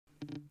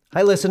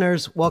Hi,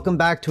 listeners. Welcome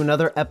back to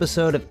another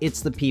episode of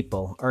It's the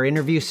People, our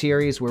interview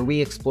series where we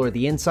explore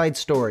the inside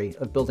story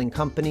of building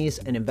companies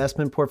and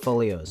investment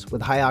portfolios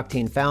with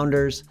high-octane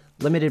founders,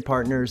 limited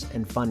partners,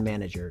 and fund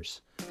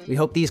managers. We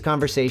hope these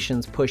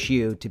conversations push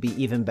you to be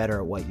even better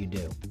at what you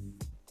do.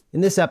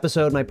 In this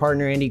episode, my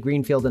partner Andy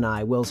Greenfield and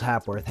I, Wills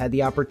Hapworth, had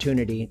the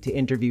opportunity to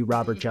interview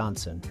Robert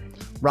Johnson.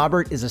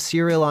 Robert is a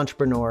serial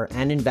entrepreneur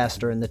and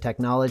investor in the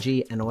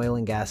technology and oil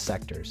and gas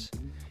sectors.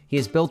 He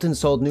has built and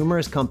sold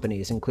numerous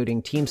companies,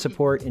 including Team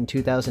Support in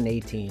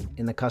 2018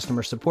 in the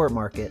customer support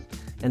market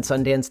and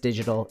Sundance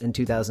Digital in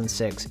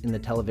 2006 in the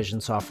television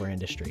software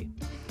industry.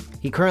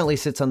 He currently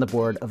sits on the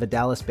board of a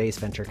Dallas-based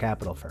venture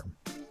capital firm.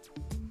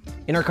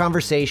 In our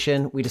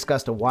conversation, we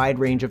discussed a wide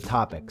range of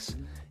topics,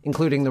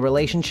 including the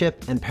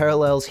relationship and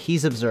parallels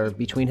he's observed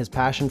between his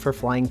passion for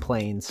flying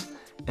planes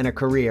and a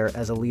career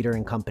as a leader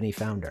and company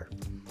founder,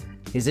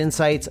 his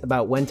insights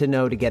about when to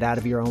know to get out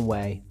of your own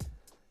way,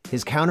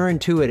 his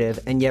counterintuitive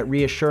and yet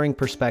reassuring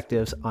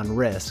perspectives on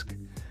risk,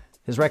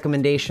 his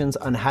recommendations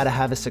on how to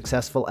have a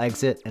successful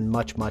exit, and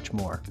much, much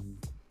more.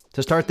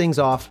 To start things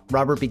off,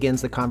 Robert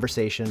begins the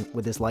conversation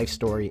with his life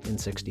story in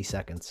 60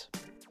 seconds.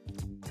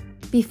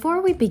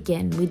 Before we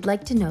begin, we'd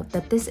like to note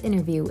that this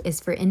interview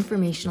is for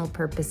informational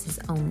purposes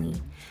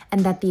only,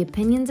 and that the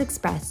opinions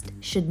expressed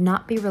should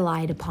not be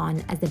relied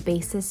upon as a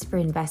basis for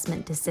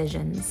investment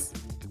decisions.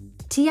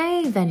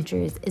 TIA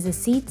Ventures is a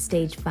seed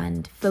stage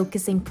fund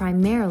focusing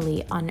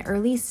primarily on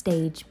early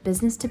stage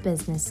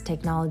business-to-business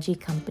technology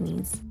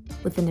companies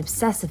with an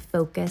obsessive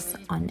focus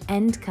on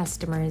end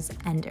customers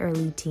and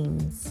early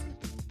teams.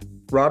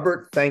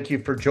 Robert, thank you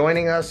for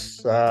joining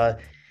us.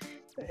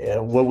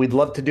 What we'd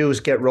love to do is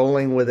get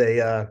rolling with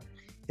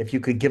if you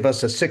could give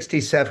us a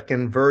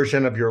 60-second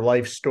version of your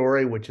life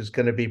story, which is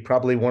going to be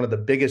probably one of the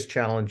biggest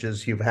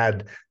challenges you've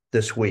had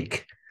this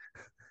week.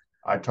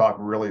 I talk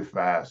really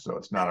fast, so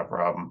it's not a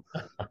problem.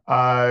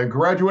 I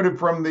graduated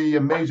from the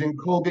amazing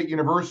Colgate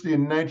University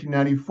in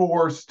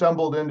 1994,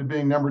 stumbled into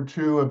being number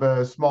two of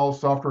a small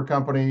software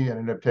company, and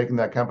ended up taking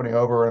that company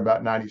over in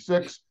about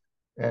 96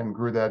 and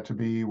grew that to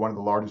be one of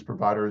the largest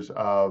providers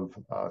of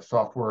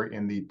software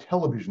in the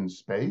television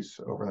space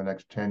over the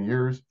next 10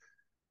 years.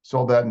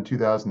 Sold that in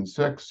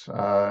 2006,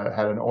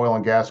 had an oil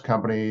and gas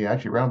company,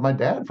 actually ran with my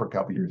dad for a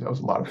couple of years. That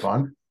was a lot of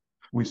fun.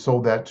 We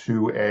sold that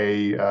to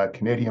a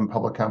Canadian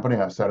public company.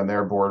 I sat on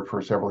their board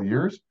for several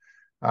years.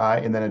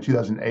 And then in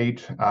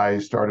 2008, I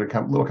started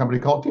a little company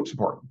called Team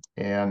Support.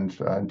 And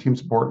Team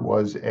Support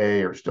was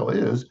or still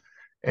is,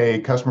 a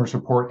customer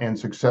support and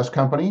success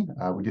company.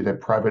 We did a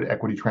private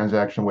equity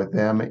transaction with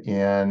them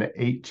in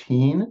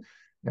 18,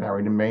 and I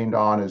remained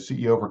on as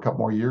CEO for a couple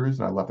more years,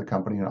 and I left the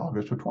company in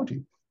August of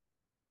 20.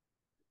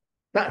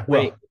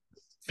 Wait.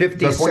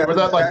 50 was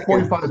that like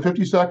 45 to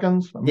 50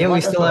 seconds?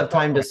 We still have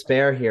time to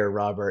spare here,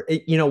 Robert.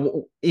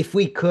 If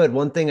we could,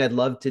 one thing I'd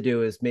love to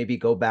do is maybe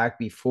go back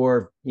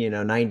before,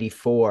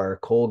 94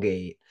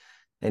 Colgate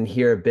and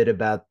hear a bit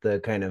about the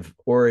kind of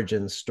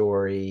origin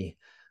story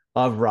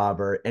of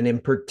Robert. And in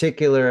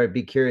particular, I'd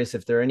be curious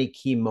if there are any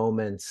key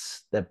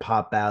moments that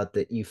pop out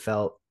that you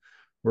felt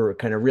were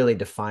kind of really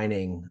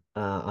defining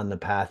on the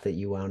path that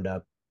you wound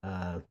up,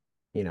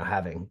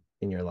 having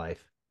in your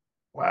life.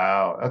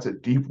 Wow, that's a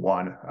deep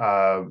one.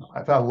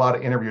 I've had a lot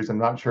of interviews. I'm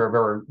not sure I've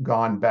ever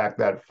gone back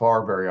that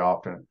far very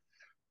often.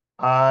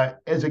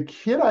 As a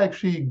kid, I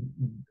actually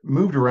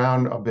moved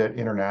around a bit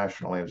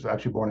internationally. I was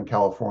actually born in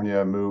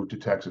California, moved to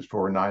Texas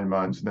for 9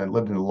 months, and then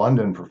lived in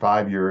London for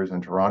 5 years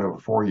and Toronto for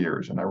 4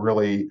 years. And I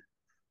really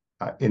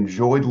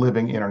enjoyed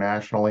living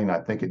internationally, and I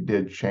think it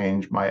did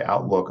change my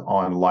outlook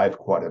on life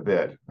quite a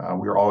bit.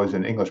 We were always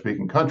in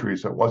English-speaking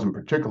countries, so it wasn't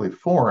particularly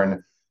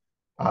foreign.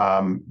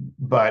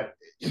 But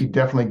you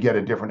definitely get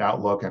a different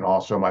outlook. And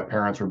also my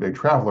parents were big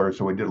travelers,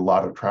 so we did a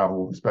lot of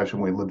travel,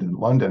 especially when we lived in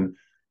London,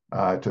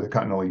 to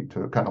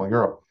continental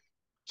Europe.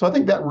 So I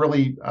think that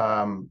really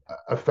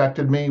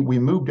affected me. We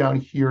moved down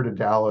here to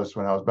Dallas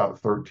when I was about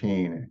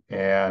 13,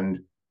 and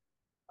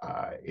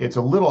it's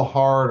a little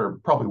hard, or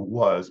probably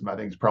was, I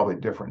think it's probably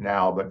different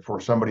now, but for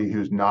somebody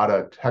who's not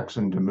a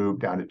Texan to move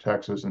down to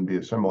Texas and be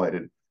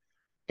assimilated.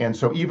 And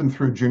so even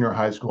through junior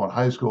high school and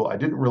high school, I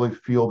didn't really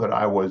feel that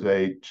I was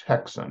a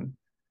Texan.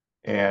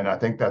 And I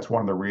think that's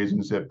one of the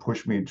reasons that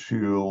pushed me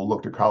to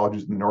look to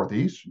colleges in the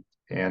Northeast.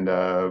 And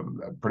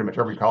pretty much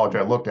every college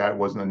I looked at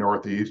was in the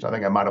Northeast. I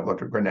think I might have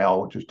looked at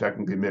Grinnell, which is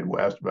technically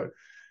Midwest, but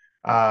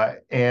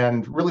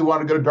and really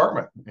wanted to go to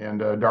Dartmouth. And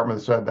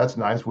Dartmouth said, "That's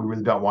nice. We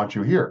really don't want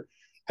you here."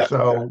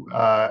 So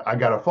I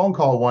got a phone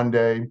call one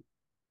day.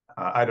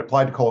 I'd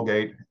applied to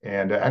Colgate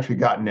and actually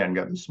got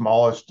the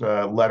smallest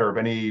letter of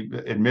any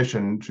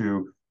admission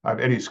to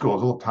any school. It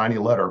was a little tiny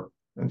letter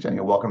and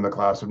saying, "Welcome to the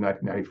class of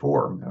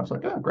 1994." And I was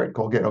like, "Oh, great,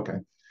 Colgate, okay."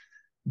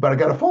 But I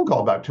got a phone call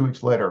about 2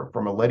 weeks later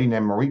from a lady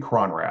named Marie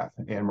Cronrath.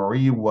 And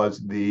Marie was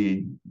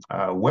the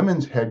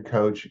women's head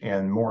coach,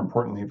 and more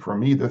importantly for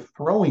me, the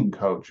throwing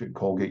coach at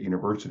Colgate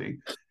University.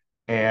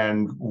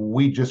 And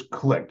we just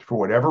clicked for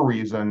whatever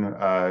reason.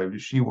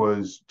 She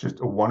was just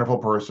a wonderful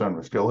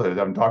person, still is. I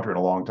haven't talked to her in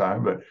a long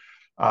time, but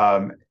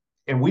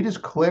and we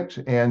just clicked,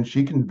 and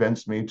she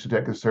convinced me to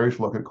take a serious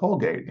look at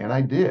Colgate, and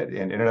I did,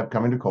 and ended up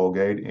coming to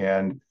Colgate.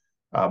 And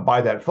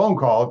by that phone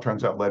call, it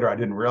turns out later, I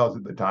didn't realize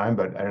at the time,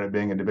 but I ended up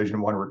being a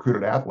Division I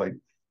recruited athlete,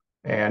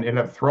 and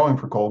ended up throwing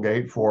for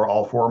Colgate for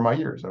all 4 of my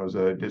years. I was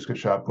a discus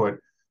shot put,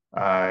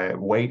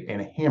 weight,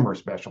 and hammer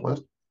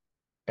specialist.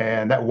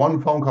 And that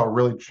one phone call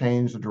really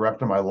changed the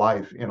direction of my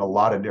life in a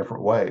lot of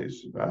different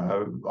ways.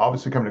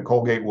 Obviously, coming to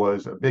Colgate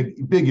was a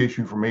big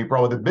issue for me.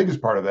 Probably the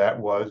biggest part of that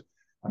was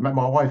I met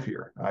my wife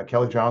here.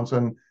 Kelly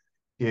Johnson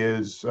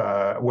was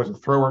a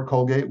thrower at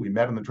Colgate. We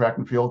met on the track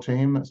and field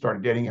team,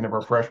 started dating into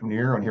our freshman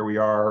year, and here we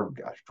are,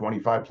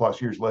 25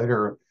 plus years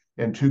later,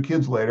 and 2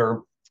 kids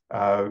later,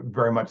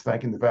 very much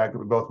thanking the fact that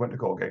we both went to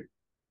Colgate.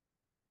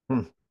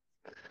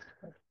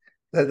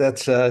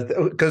 That's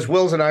because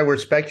Wills and I were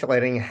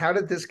speculating, how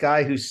did this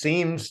guy who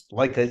seems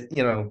like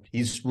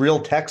he's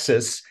real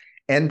Texas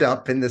end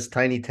up in this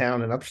tiny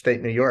town in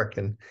upstate New York?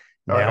 And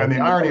the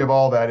irony of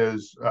all that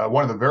is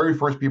one of the very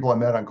first people I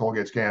met on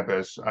Colgate's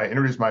campus, I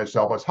introduced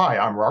myself as, hi,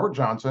 I'm Robert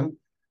Johnson.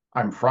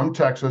 I'm from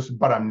Texas,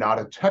 but I'm not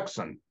a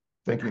Texan,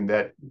 thinking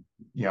that,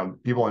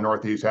 people in the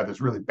Northeast had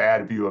this really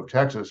bad view of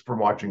Texas from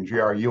watching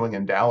J.R. Ewing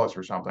in Dallas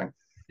or something.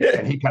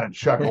 And he kind of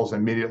chuckles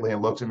immediately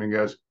and looks at me and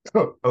goes,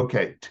 oh,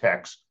 okay,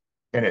 Tex.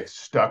 And it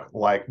stuck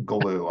like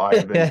glue. I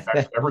have been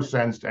Tex ever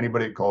since to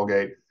anybody at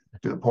Colgate,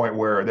 to the point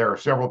where there are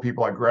several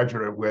people I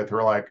graduated with who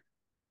are like,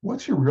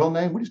 what's your real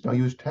name? We just know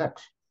you as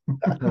Tex.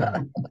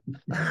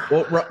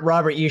 Well,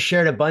 Robert, you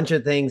shared a bunch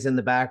of things in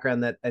the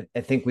background that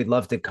I think we'd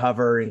love to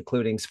cover,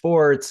 including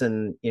sports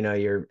and,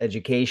 your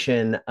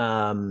education,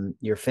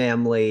 your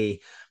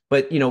family.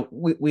 But,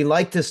 we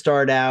like to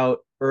start out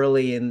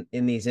early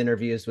in these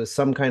interviews with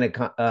some kind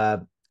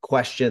of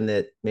question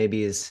that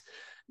maybe is,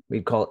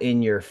 we'd call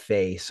in your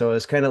face. So I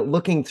was kind of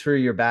looking through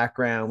your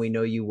background. We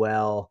know you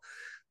well.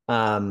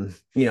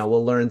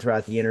 We'll learn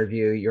throughout the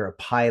interview. You're a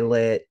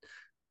pilot.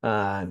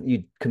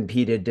 You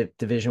competed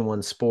Division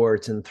I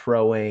sports and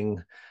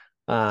throwing.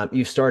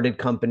 You've started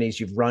companies.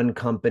 You've run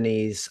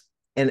companies.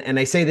 And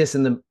I say this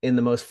in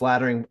the most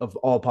flattering of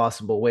all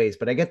possible ways,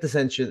 but I get the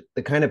sense you're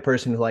the kind of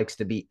person who likes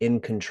to be in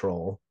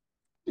control.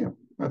 Yeah,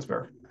 that's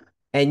fair.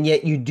 And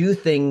yet you do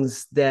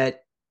things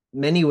that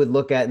many would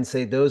look at and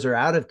say those are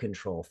out of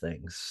control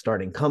things,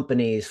 starting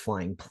companies,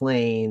 flying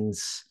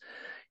planes.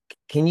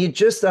 Can you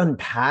just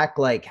unpack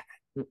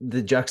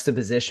the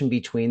juxtaposition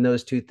between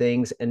those two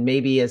things? And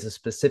maybe as a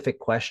specific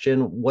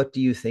question, what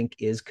do you think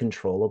is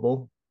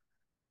controllable?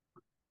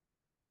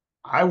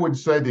 I would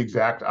say the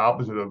exact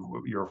opposite of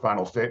your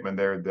final statement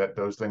there, that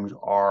those things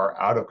are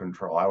out of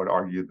control. I would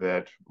argue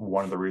that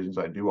one of the reasons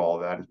I do all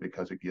of that is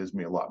because it gives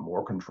me a lot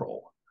more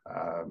control.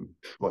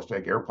 Let's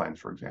take airplanes,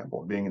 for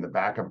example. Being in the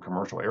back of a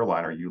commercial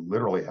airliner, you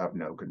literally have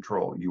no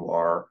control. You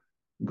are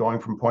going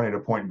from point A to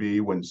point B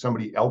when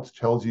somebody else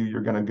tells you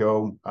you're going to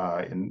go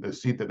in the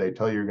seat that they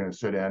tell you you're going to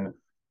sit in,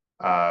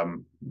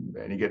 and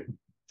you get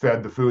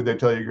fed the food they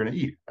tell you you're going to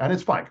eat. And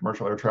it's fine.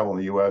 Commercial air travel in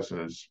the U.S.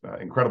 is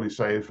incredibly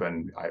safe,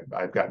 and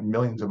I've got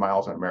millions of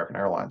miles on American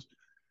Airlines.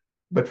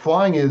 But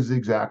flying is the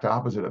exact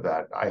opposite of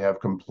that. I have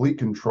complete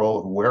control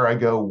of where I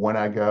go, when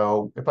I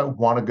go, if I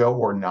want to go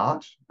or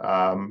not.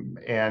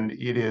 And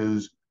it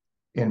is,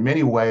 in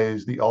many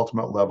ways, the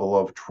ultimate level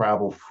of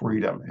travel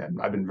freedom.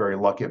 And I've been very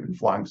lucky. I've been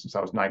flying since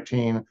I was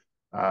 19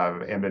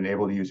 and been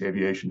able to use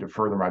aviation to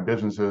further my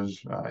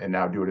businesses and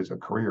now do it as a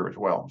career as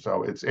well.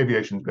 So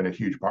aviation's been a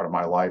huge part of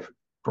my life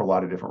for a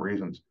lot of different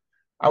reasons.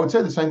 I would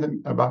say the same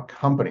thing about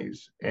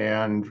companies,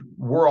 and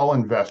we're all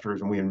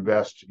investors and we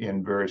invest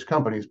in various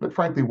companies, but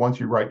frankly, once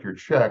you write your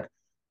check,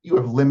 you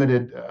have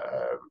limited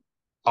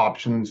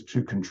options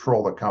to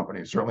control the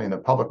company. Certainly in the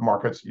public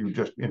markets, you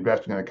just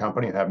investing in a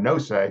company and have no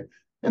say.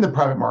 In the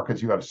private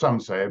markets, you have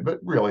some say, but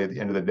really at the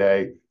end of the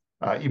day,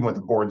 even with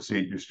the board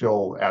seat, you're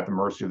still at the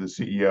mercy of the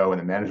CEO and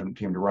the management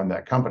team to run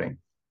that company.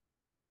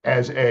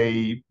 As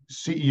a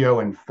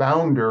CEO and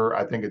founder,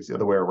 I think it's the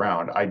other way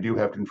around. I do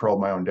have control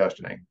of my own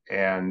destiny.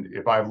 And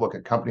if I look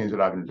at companies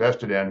that I've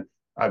invested in,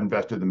 I've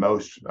invested the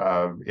most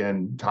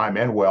in time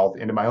and wealth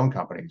into my own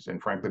companies, and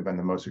frankly, been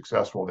the most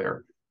successful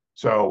there.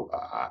 So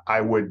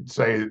I would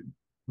say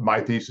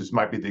my thesis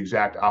might be the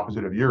exact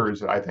opposite of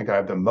yours, that I think I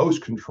have the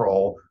most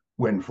control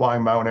when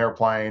flying my own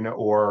airplane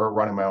or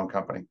running my own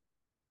company.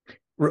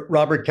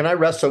 Robert, can I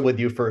wrestle with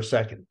you for a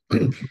second?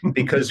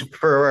 Because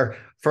for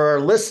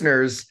our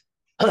listeners,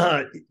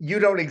 you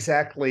don't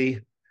exactly,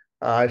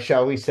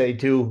 shall we say,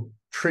 do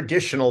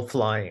traditional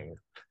flying.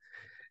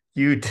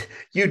 You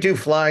do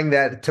flying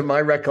that, to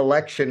my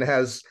recollection,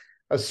 has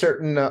a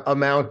certain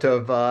amount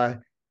of,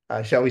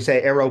 shall we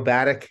say,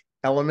 aerobatic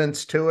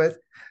elements to it,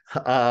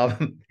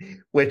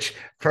 which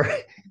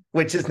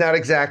is not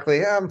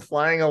exactly, I'm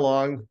flying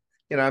along.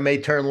 I may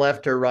turn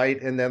left or right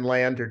and then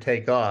land or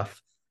take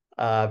off.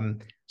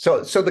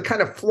 So the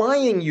kind of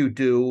flying you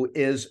do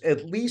is,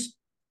 at least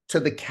to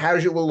the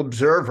casual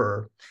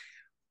observer,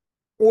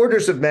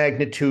 orders of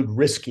magnitude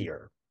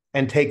riskier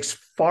and takes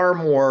far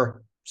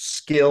more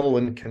skill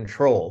and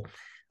control.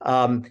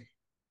 And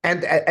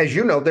as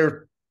you know, there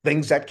are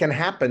things that can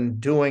happen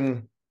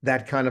doing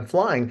that kind of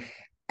flying.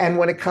 And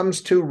when it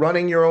comes to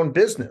running your own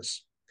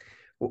business,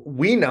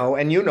 we know,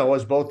 and you know,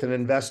 as both an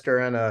investor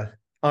and a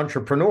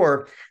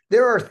entrepreneur,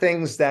 there are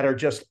things that are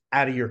just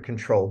out of your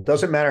control.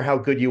 Doesn't matter how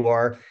good you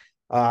are.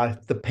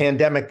 The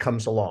pandemic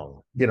comes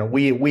along.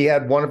 We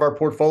had one of our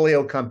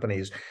portfolio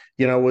companies,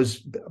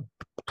 was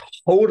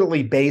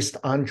totally based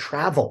on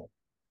travel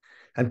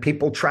and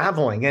people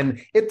traveling.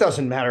 And it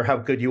doesn't matter how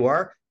good you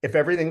are. If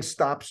everything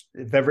stops,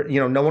 if ever,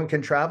 no one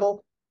can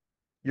travel,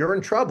 you're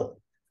in trouble.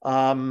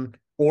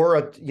 Or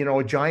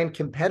a giant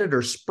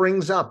competitor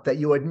springs up that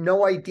you had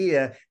no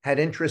idea had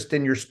interest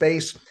in your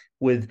space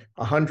with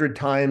 100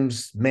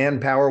 times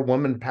manpower,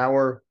 woman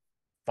power,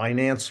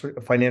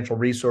 financial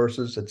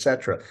resources, et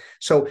cetera.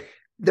 So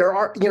there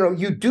are,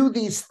 you do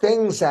these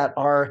things that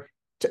are,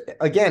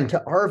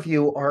 to our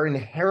view, are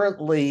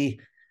inherently,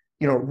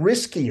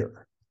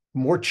 riskier,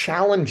 more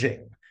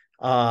challenging.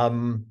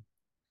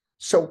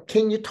 So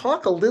can you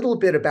talk a little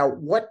bit about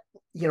what,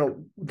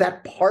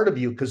 that part of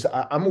you, because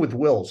I'm with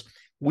Wills.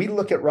 We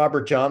look at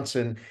Robert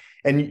Johnson,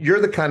 and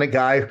you're the kind of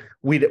guy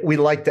we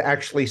like to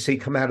actually see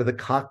come out of the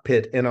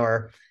cockpit in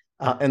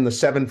the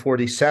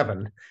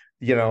 747,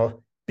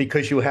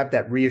 because you have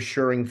that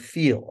reassuring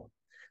feel.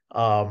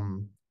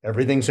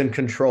 Everything's in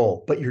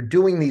control, but you're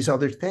doing these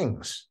other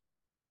things.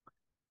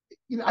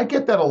 I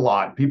get that a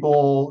lot.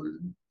 People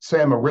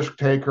say I'm a risk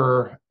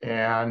taker,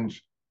 and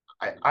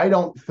I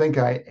don't think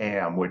I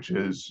am, which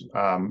is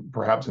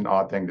perhaps an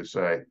odd thing to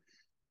say.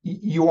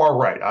 You are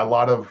right.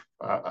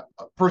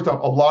 First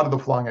off, a lot of the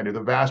flying I do, the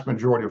vast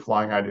majority of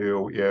flying I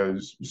do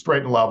is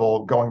straight and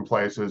level, going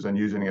places and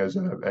using it as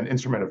an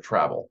instrument of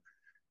travel.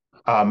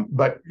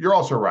 But you're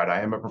also right. I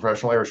am a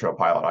professional airshow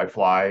pilot. I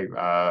fly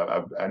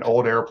an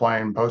old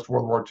airplane,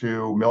 post-World War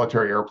II,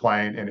 military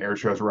airplane in air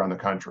shows around the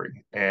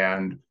country.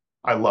 And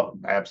I love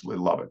it. I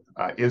absolutely love it.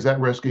 Is that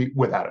risky?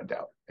 Without a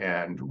doubt.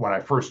 And when I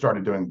first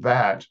started doing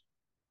that,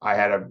 I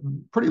had a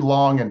pretty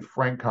long and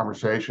frank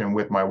conversation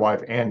with my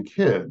wife and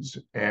kids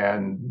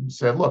and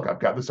said, look, I've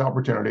got this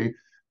opportunity.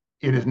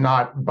 It is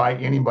not by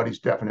anybody's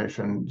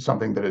definition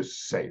something that is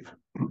safe.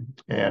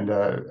 And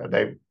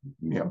they,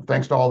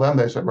 thanks to all of them,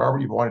 they said,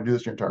 Robert, you've wanted to do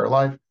this your entire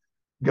life,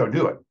 go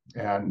do it.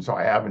 And so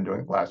I have been doing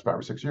it the last 5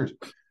 or 6 years.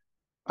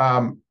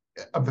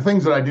 Of the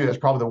things that I do, that's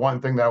probably the one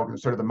thing that I would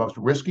consider the most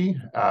risky.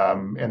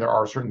 And there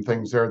are certain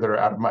things there that are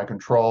out of my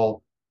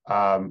control.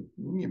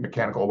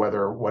 Mechanical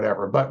weather,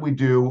 whatever. But we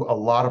do a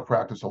lot of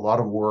practice, a lot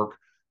of work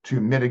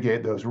to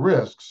mitigate those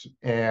risks.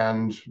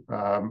 And,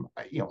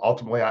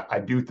 ultimately, I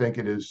do think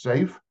it is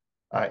safe.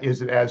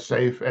 Is it as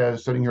safe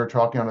as sitting here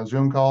talking on a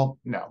Zoom call?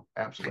 No,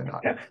 absolutely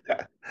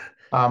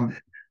not.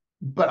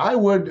 But I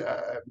would,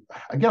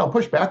 again, I'll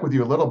push back with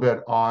you a little bit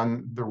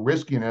on the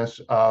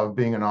riskiness of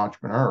being an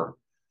entrepreneur.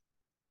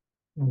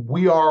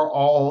 We are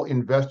all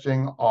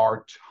investing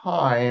our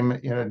time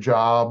in a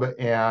job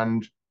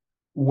and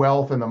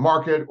wealth in the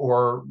market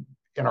or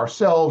in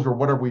ourselves or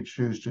whatever we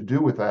choose to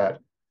do with that.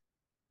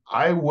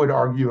 I would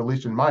argue, at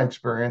least in my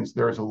experience,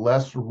 there is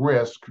less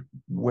risk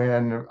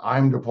when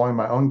I'm deploying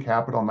my own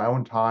capital, my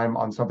own time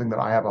on something that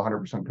I have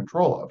 100%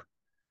 control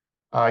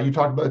of. You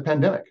talked about the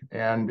pandemic,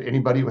 and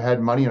anybody who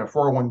had money in a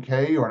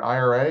 401k or an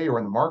IRA or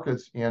in the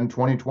markets in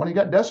 2020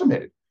 got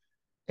decimated,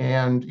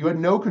 and you had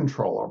no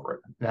control over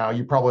it. Now,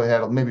 you probably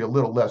had maybe a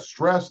little less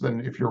stress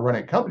than if you're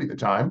running a company at the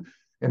time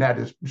and had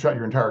to shut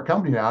your entire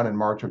company down in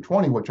March of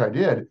 20, which I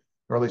did,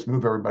 or at least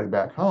move everybody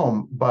back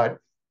home. But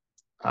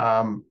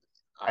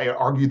I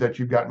argue that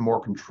you've got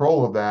more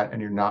control of that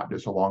and you're not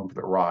just along for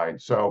the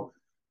ride. So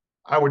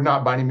I would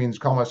not by any means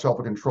call myself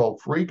a control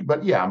freak,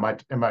 but yeah,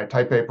 my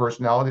type A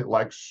personality that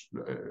likes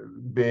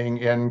being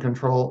in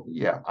control.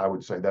 Yeah, I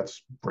would say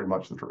that's pretty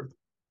much the truth.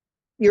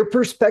 Your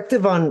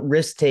perspective on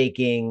risk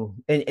taking,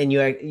 and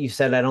you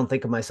said, I don't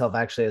think of myself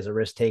actually as a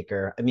risk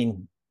taker. I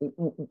mean,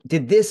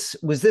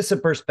 was this a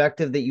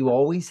perspective that you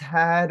always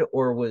had,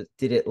 or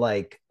did it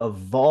like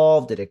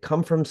evolve? Did it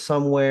come from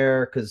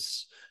somewhere?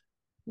 Because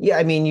yeah,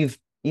 I mean,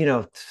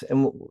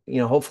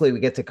 hopefully we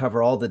get to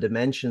cover all the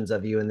dimensions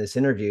of you in this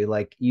interview.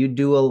 Like you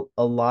do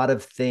a lot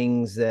of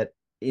things that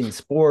in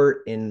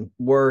sport, in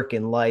work,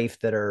 in life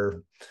that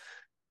are,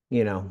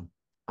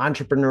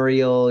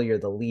 entrepreneurial. You're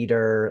the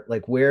leader.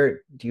 Like,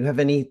 where do you have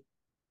any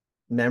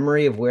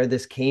memory of where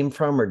this came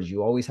from, or did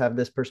you always have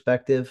this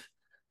perspective?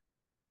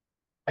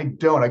 I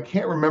don't. I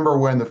can't remember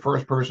when the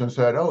first person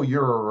said, "Oh,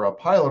 you're a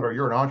pilot or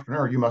you're an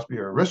entrepreneur. You must be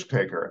a risk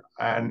taker."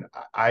 And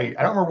I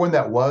don't remember when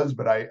that was,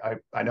 but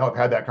I know I've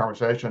had that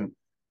conversation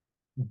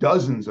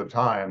dozens of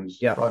times,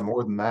 Yeah. probably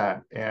more than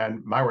that.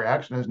 And my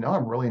reaction is, no,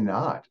 I'm really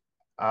not.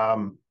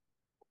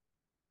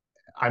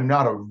 I'm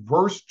not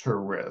averse to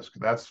risk,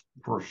 that's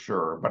for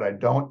sure. But I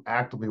don't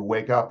actively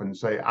wake up and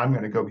say, I'm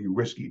going to go be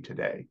risky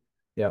today.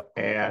 Yeah.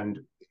 And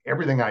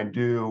everything I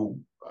do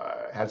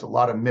has a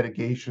lot of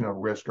mitigation of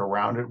risk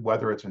around it,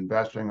 whether it's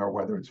investing or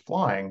whether it's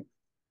flying.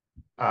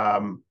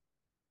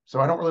 So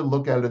I don't really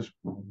look at it as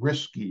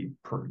risky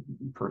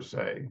per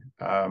se.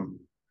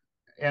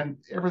 And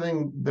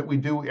everything that we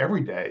do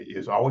every day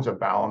is always a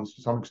balance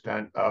to some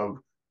extent of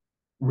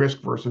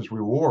risk versus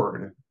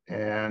reward.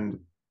 And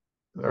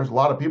there's a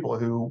lot of people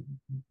who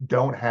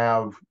don't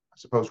have, I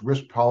suppose,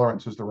 risk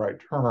tolerance is the right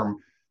term,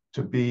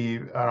 to be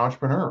an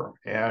entrepreneur.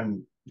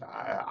 And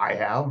I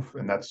have,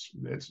 and it's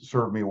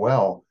served me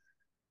well.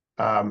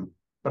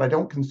 But I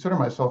don't consider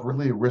myself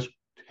really a risk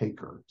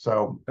taker.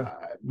 So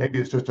maybe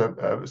it's just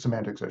a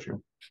semantics issue.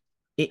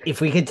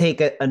 If we could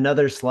take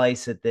another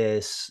slice at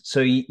this, so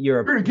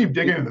You're going to keep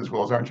digging into this,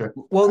 Wills, aren't you?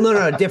 Well,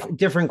 no,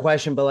 different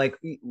question, but like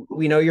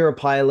we know you're a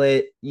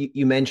pilot.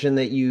 You mentioned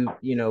that you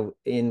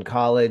in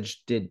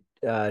college did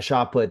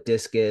shot put,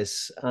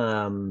 discus,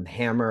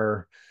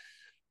 hammer.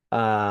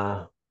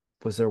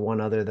 Was there one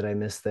other that I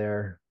missed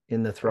there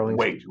in the throwing?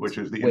 Weight, which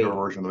is the indoor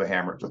version of the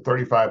hammer. It's a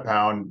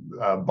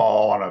 35-pound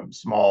ball on a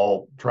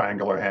small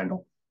triangular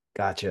handle.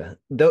 Gotcha.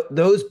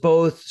 Those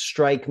both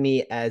strike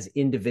me as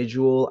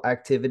individual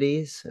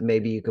activities.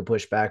 Maybe you could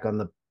push back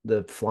on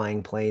the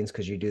flying planes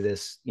because you do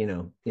this,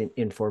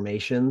 in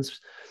formations.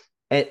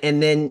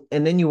 And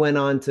then you went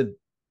on to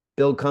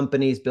build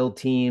companies, build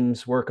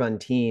teams, work on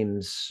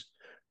teams.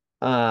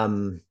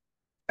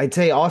 I'd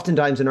say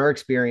oftentimes in our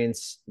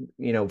experience,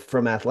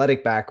 from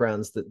athletic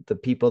backgrounds, the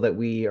people that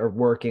we are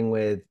working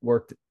with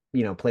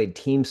played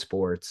team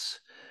sports.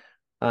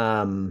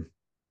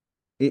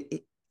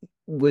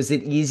 Was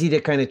it easy to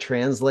kind of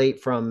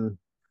translate from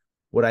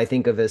what I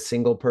think of as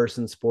single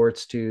person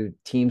sports to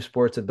team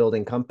sports of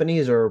building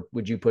companies? Or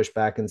would you push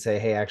back and say,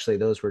 hey, actually,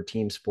 those were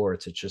team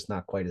sports. It's just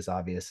not quite as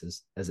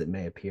obvious as it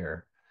may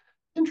appear.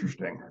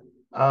 Interesting.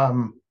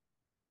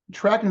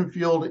 Track and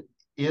field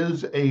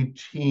is a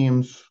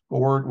team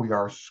sport. We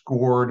are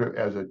scored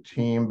as a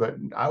team, but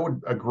I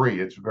would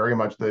agree. It's very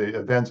much the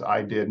events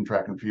I did in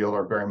track and field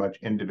are very much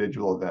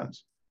individual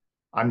events.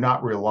 I'm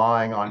not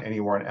relying on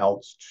anyone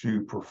else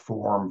to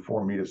perform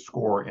for me to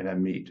score in a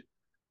meet.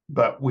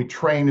 But we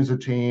train as a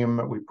team,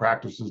 we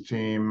practice as a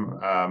team,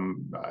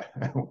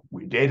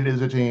 we dated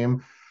as a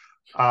team.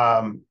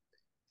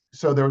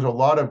 So there was a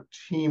lot of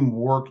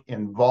teamwork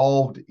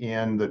involved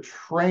in the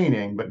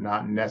training, but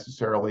not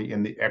necessarily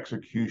in the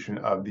execution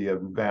of the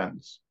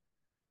events.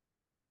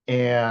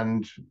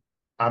 And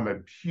I'm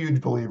a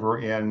huge believer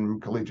in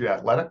collegiate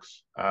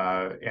athletics,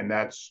 and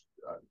that's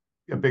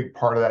a big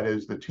part of that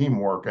is the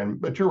teamwork.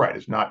 But you're right,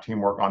 it's not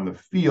teamwork on the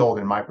field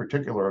in my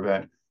particular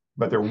event,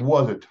 but there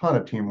was a ton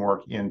of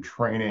teamwork in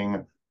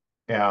training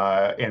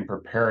and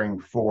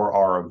preparing for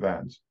our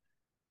events.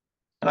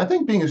 And I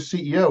think being a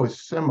CEO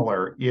is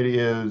similar. Being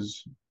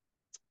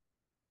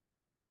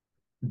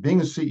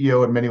a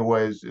CEO in many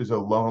ways is a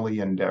lonely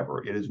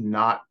endeavor. It is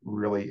not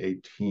really a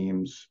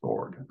team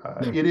sport.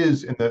 It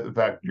is in the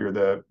fact you're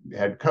the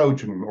head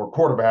coach or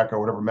quarterback or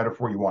whatever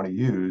metaphor you want to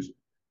use,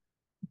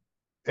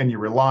 and you're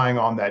relying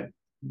on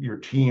your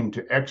team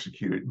to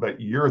execute,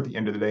 but you're at the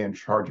end of the day in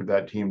charge of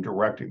that team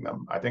directing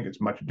them. I think it's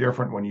much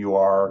different when you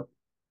are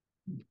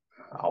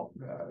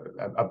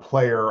a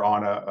player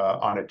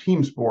on a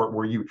team sport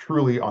where you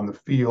truly on the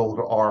field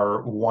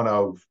are one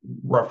of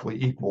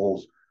roughly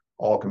equals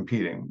all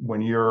competing.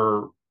 When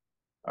you're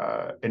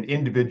an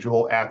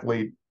individual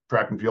athlete,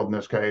 track and field in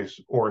this case,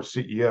 or a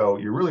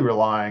CEO, you're really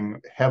relying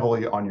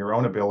heavily on your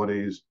own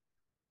abilities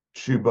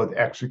to both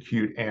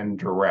execute and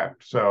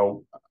direct.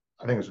 So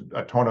I think there's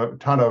a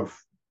ton of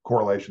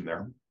correlation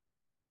there.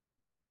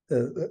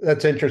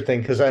 That's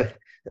interesting because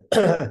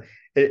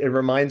it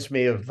reminds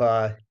me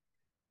of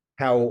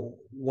how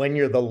when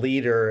you're the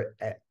leader,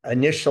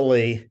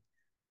 initially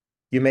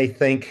you may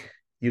think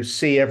you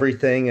see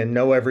everything and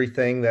know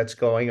everything that's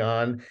going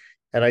on.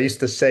 And I used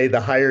to say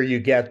the higher you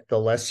get, the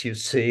less you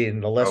see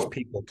and the less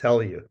people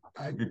tell you.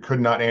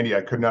 Andy,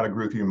 I could not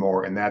agree with you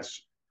more. And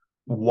that's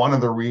one of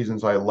the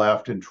reasons I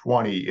left in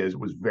 20 is it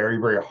was very,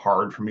 very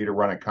hard for me to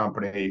run a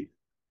company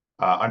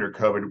under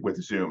COVID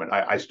with Zoom. And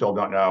I still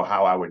don't know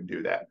how I would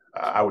do that.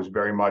 I was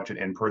very much an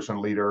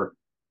in-person leader.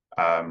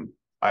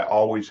 I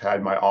always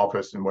had my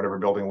office in whatever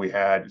building we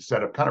had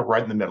set up kind of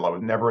right in the middle. I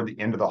was never at the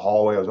end of the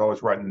hallway. I was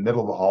always right in the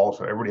middle of the hall.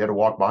 So everybody had to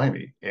walk by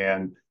me.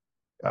 And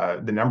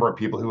the number of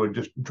people who would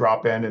just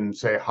drop in and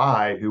say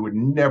hi, who would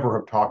never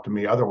have talked to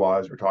me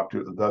otherwise or talked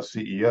to the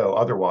CEO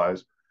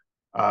otherwise,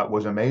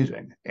 was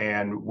amazing.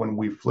 And when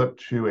we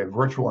flipped to a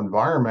virtual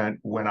environment,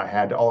 when I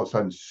had to all of a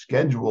sudden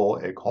schedule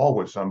a call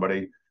with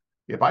somebody,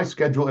 if the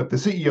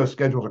CEO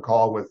schedules a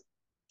call with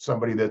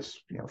somebody that's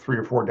 3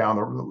 or 4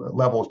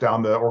 levels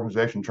down the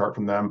organization chart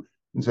from them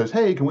and says,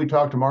 hey, can we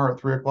talk tomorrow at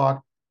 3:00?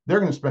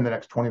 They're going to spend the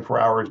next 24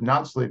 hours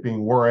not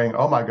sleeping, worrying,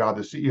 oh my God,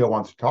 the CEO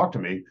wants to talk to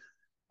me.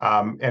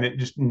 And it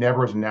just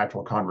never is a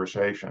natural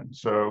conversation.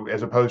 So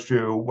as opposed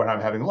to when I'm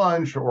having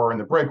lunch or in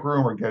the break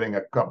room or getting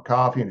a cup of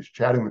coffee and just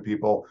chatting with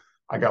people,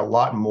 I got a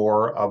lot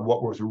more of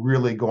what was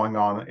really going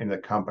on in the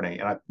company.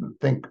 And I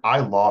think I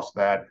lost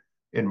that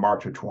in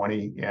March of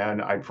 20.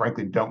 And I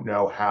frankly don't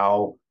know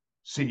how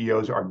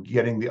CEOs are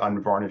getting the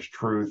unvarnished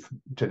truth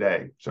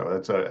today. So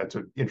that's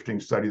an interesting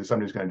study that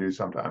somebody's going to do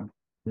sometime.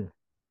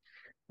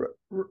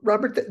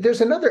 Robert, there's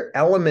another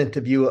element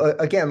of you,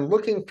 again,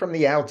 looking from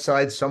the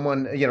outside,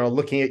 someone,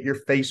 looking at your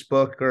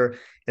Facebook or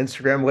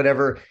Instagram,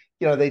 whatever,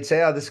 they'd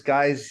say, oh, this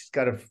guy's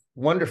got a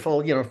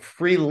wonderful,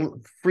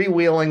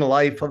 freewheeling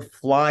life of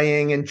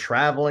flying and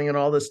traveling and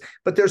all this.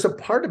 But there's a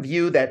part of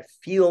you that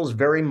feels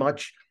very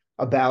much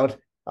about,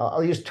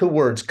 I'll use two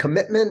words,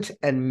 commitment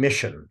and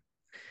mission.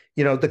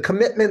 The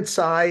commitment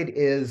side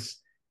is,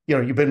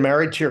 you've been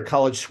married to your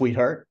college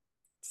sweetheart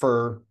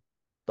for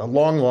a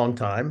long, long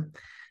time.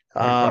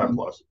 25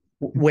 plus.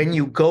 When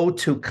you go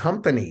to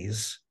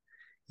companies,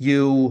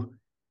 you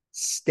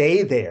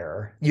stay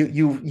there.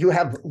 You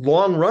have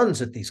long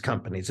runs at these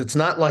companies. It's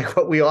not like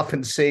what we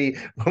often see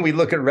when we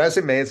look at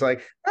resumes,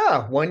 like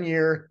 1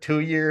 year,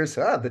 2 years.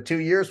 The 2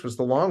 years was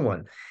the long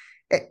one.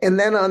 And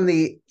then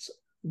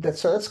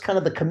that's kind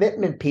of the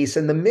commitment piece.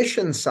 And the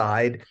mission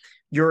side,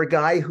 you're a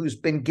guy who's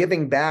been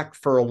giving back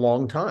for a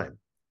long time,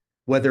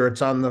 whether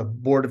it's on the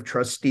board of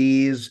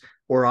trustees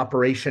or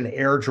Operation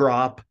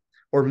Airdrop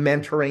or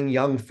mentoring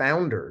young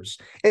founders.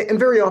 And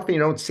very often you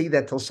don't see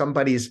that till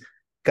somebody's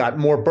got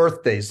more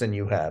birthdays than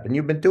you have, and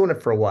you've been doing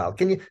it for a while.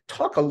 Can you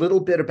talk a little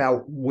bit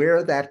about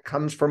where that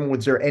comes from?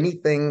 Was there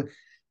anything,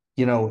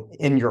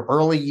 in your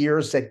early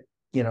years that,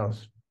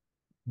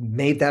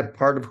 made that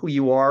part of who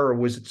you are, or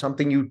was it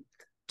something you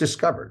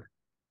discovered?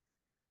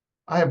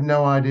 I have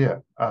no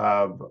idea.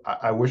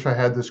 I wish I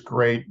had this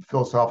great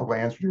philosophical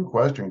answer to your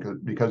question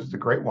because it's a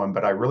great one,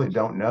 but I really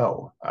don't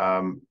know.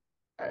 I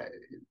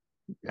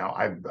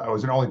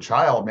was an only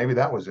child. Maybe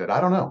that was it.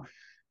 I don't know.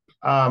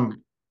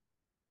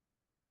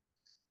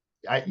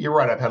 You're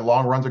right. I've had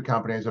long runs at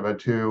companies. I've had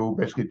two,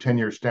 basically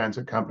 10-year stints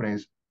at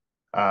companies.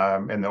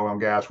 And the oil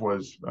and gas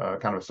was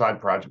kind of a side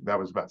project. That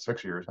was about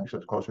 6 years. Actually,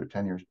 it's closer to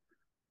 10 years.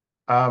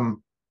 I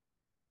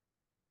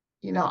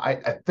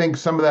think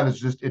some of that is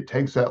just, it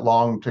takes that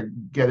long to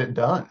get it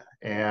done.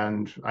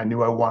 And I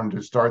knew I wanted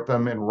to start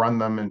them and run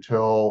them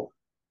until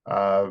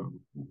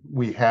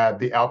we had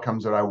the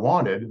outcomes that I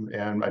wanted.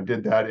 And I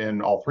did that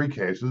in all three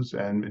cases.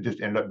 And it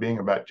just ended up being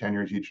about 10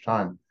 years each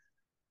time.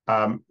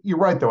 You're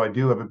right, though. I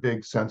do have a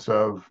big sense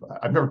of,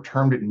 I've never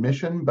termed it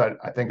mission, but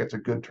I think it's a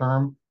good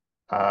term.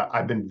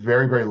 I've been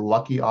very, very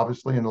lucky,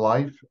 obviously, in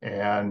life,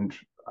 and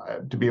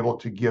to be able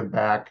to give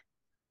back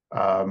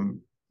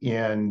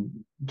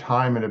in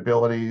time and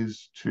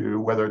abilities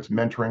to, whether it's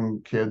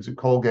mentoring kids at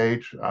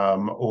Colgate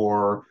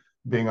or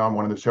being on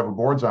one of the several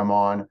boards I'm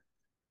on,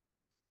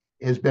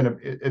 has been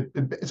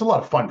it's a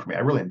lot of fun for me. I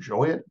really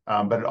enjoy it,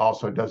 but it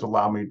also does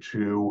allow me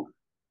to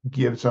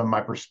give some of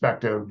my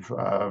perspective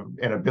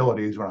and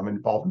abilities when I'm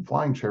involved in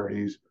flying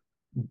charities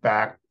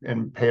back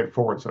and pay it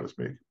forward, so to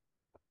speak.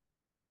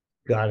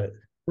 Got it.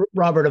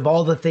 Robert, of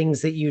all the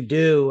things that you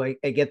do,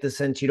 I get the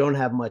sense you don't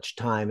have much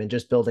time. And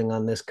just building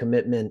on this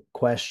commitment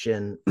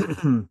question,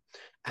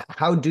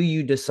 how do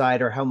you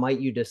decide, or how might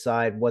you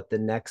decide what the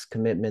next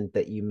commitment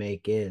that you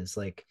make is?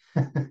 Like,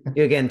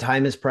 again,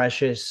 time is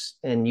precious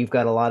and you've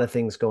got a lot of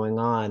things going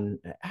on.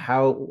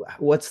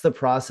 What's the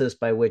process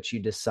by which you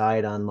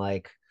decide on,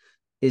 like,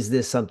 is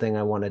this something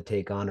I want to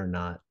take on or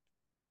not?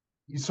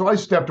 So I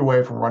stepped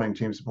away from running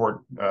team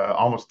support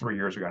almost 3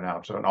 years ago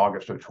now, so in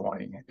August of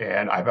 20,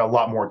 and I've had a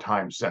lot more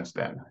time since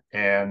then.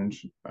 And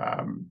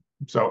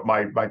so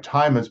my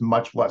time is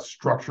much less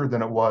structured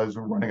than it was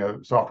running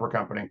a software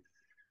company.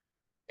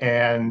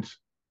 And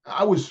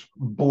I was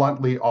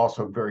bluntly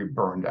also very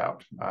burned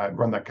out. I'd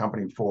run that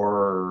company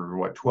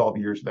for 12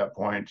 years at that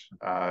point,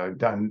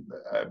 done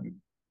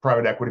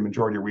private equity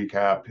majority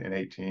recap in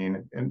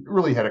 18, and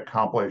really had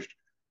accomplished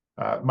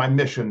my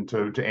mission,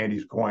 to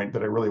Andy's point,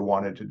 that I really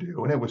wanted to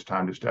do. And it was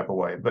time to step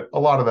away. But a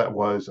lot of that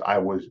was, I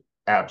was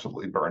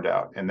absolutely burned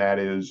out. And that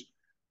is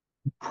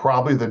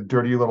probably the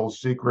dirty little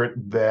secret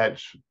that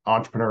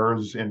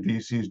entrepreneurs and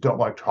VCs don't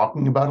like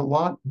talking about a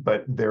lot,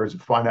 but there's a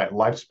finite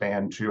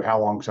lifespan to how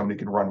long somebody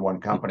can run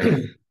one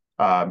company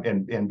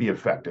and be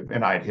effective.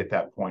 And I had hit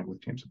that point with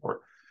team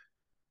support.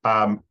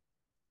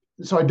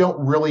 So I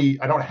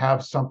don't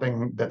have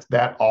something that's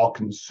that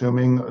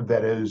all-consuming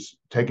that is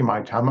taking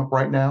my time up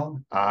right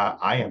now.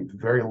 I am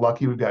very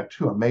lucky. We've got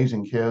two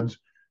amazing kids,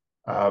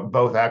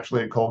 both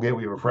actually at Colgate.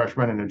 We have a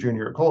freshman and a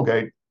junior at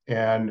Colgate,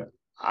 and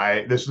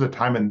this is a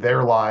time in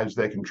their lives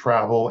they can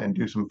travel and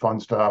do some fun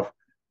stuff.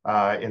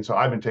 And so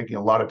I've been taking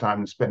a lot of time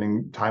and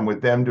spending time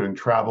with them, doing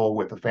travel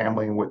with the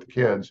family and with the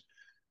kids.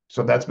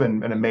 So that's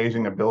been an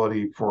amazing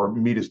ability for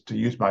me to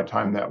use my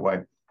time that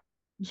way.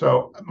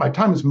 So my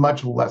time is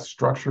much less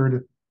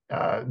structured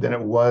than it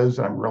was,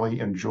 and I'm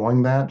really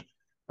enjoying that.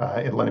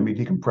 It letting me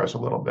decompress a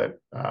little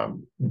bit.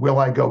 Will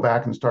I go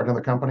back and start another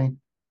company?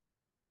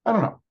 I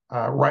don't know.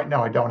 Right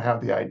now, I don't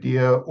have the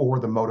idea or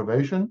the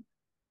motivation,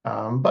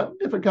 but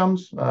if it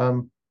comes,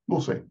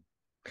 we'll see.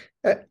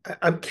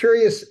 I'm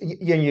curious.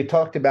 You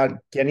talked about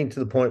getting to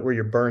the point where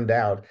you're burned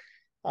out.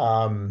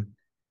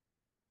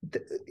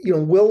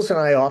 Wills and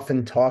I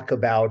often talk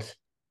about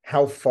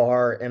how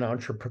far an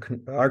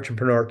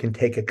entrepreneur can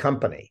take a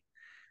company.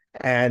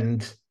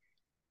 And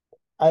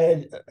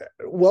I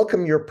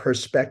welcome your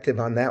perspective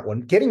on that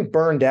one. Getting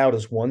burned out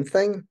is one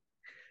thing.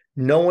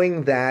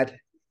 Knowing that,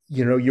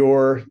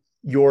 you're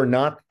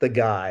not the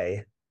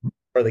guy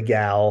or the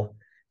gal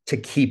to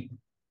keep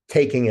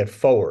taking it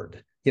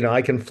forward.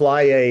 I can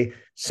fly a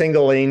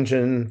single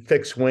engine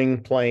fixed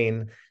wing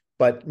plane,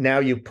 but now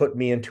you put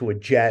me into a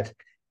jet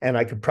and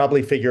I could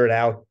probably figure it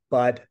out,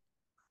 but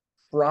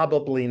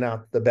probably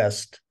not the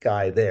best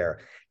guy there.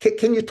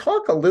 Can you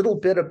talk a little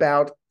bit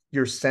about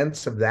your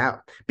sense of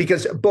that?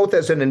 Because both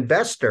as an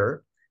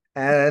investor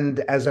and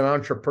as an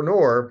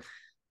entrepreneur,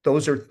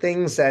 those are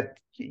things that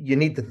you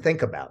need to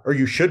think about, or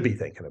you should be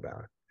thinking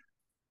about.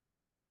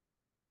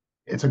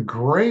 It's a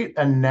great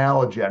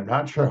analogy. I'm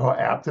not sure how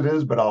apt it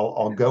is, but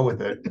I'll go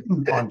with it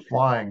on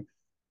flying.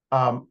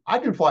 I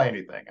can fly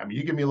anything. I mean,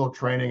 you give me a little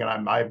training,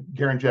 and I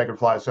guarantee I can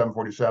fly a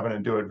 747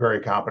 and do it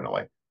very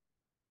competently.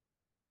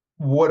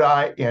 Would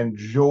I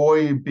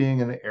enjoy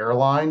being an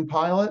airline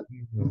pilot?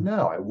 Mm-hmm.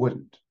 No, I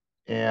wouldn't.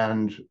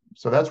 And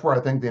so that's where I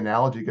think the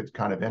analogy gets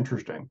kind of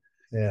interesting.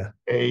 Yeah.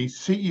 A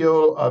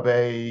CEO of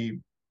a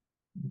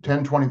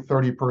 10, 20,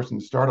 30 person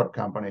startup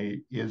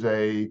company is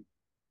a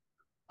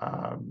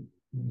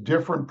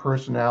different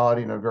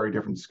personality and a very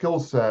different skill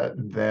set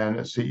than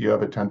a CEO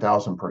of a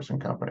 10,000 person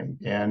company.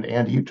 And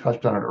Andy, you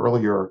touched on it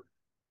earlier,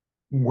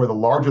 where the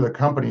larger the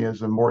company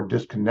is, the more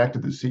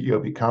disconnected the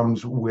CEO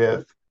becomes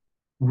with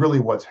really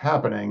what's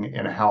happening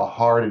and how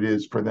hard it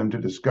is for them to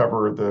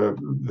discover the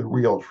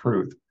real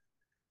truth.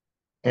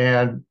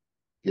 And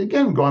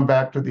again, going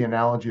back to the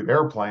analogy of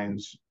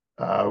airplanes,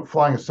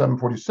 flying a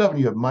 747,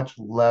 you have much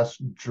less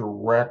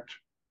direct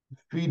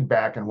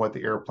feedback on what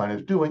the airplane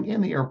is doing,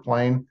 and the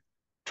airplane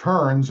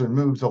turns and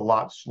moves a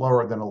lot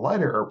slower than a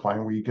lighter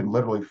airplane, where you can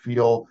literally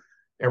feel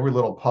every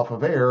little puff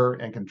of air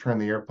and can turn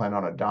the airplane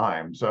on a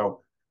dime.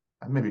 So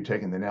I may be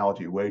taking the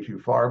analogy way too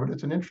far, but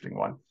it's an interesting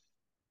one.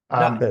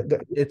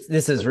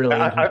 This is really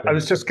interesting. I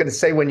was just going to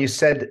say, when you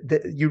said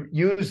that you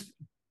used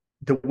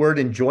the word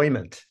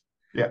enjoyment,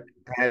 yeah,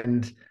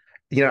 and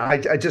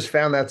I just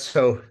found that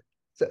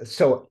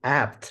so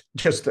apt.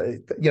 Just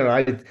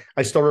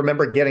I still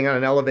remember getting on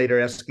an elevator,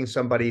 asking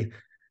somebody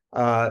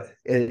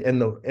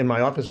in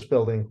my office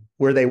building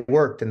where they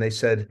worked, and they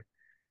said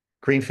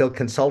Greenfield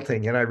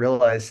Consulting, and I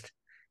realized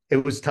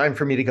it was time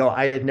for me to go.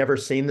 I had never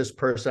seen this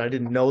person. I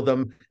didn't know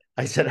them.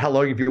 I said, "How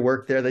long have you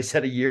worked there?" They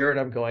said, "A year," and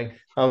I'm going,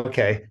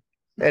 "Okay."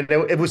 And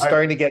it was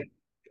starting to get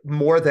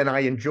more than I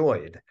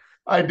enjoyed.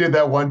 I did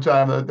that one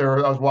time. I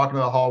was walking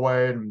in the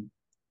hallway, and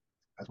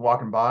I was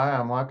walking by.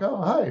 I'm like,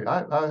 "Oh, hey,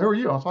 who are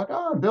you?" I was like,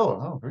 "Oh, I'm Bill."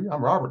 "Oh, who are you?"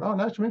 "I'm Robert." "Oh,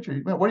 nice to meet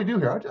you. What do you do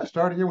here?" "I just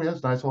started here." We had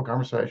this nice little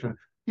conversation.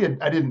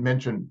 I didn't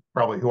mention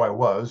probably who I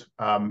was,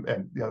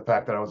 and the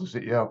fact that I was a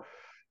CEO.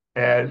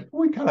 And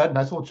we kind of had a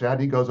nice little chat.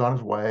 He goes on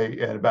his way,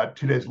 and about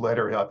 2 days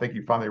later, I think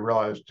he finally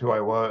realized who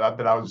I was,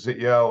 that I was a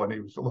CEO, and he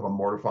was a little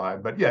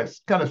mortified. But yeah,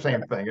 it's kind of the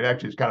same thing. It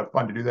actually is kind of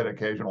fun to do that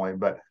occasionally.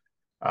 But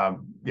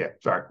yeah,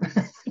 sorry.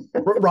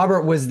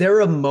 Robert, was there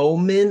a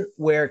moment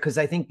where, because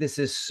I think this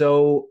is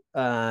so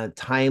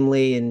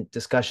timely in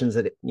discussions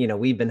that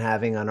we've been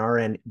having on our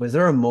end, was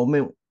there a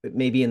moment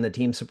maybe in the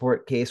team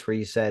support case where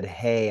you said,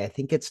 "Hey, I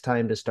think it's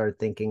time to start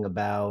thinking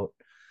about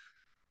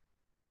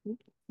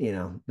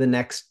the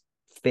next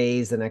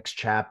phase, the next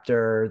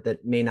chapter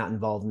that may not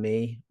involve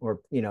me, or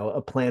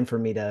a plan for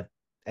me to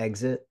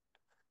exit"?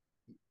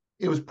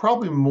 It was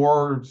probably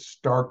more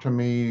stark to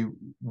me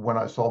when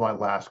I sold my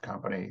last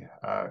company,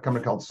 a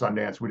company called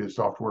Sundance. We did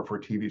software for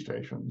TV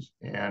stations,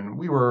 and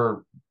we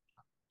were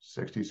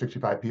 60,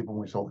 65 people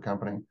when we sold the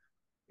company,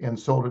 and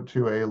sold it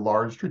to a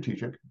large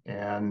strategic.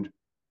 And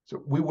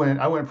so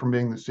I went from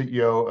being the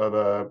CEO of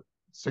a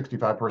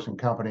 65 person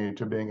company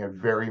to being a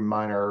very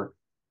minor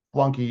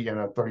flunky in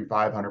a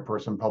 3,500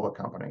 person public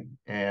company.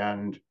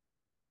 And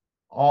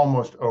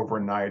almost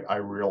overnight, I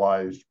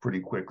realized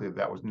pretty quickly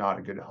that was not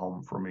a good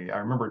home for me. I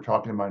remember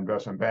talking to my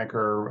investment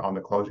banker on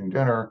the closing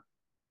dinner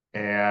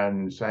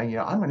and saying,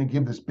 "I'm going to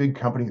give this big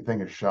company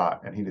thing a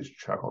shot." And he just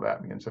chuckled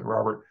at me and said,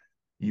 "Robert,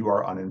 you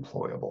are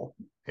unemployable."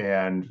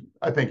 And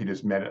I think he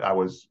just meant it. I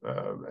was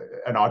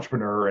an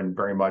entrepreneur and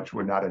very much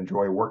would not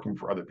enjoy working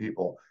for other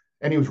people.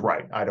 And he was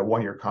right. I had a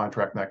 1-year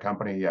contract in that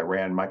company. I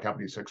ran my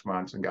company 6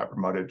 months and got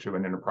promoted to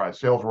an enterprise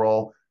sales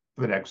role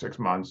for the next 6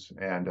 months.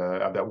 And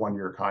of that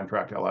 1-year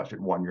contract, I lasted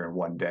 1 year and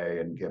 1 day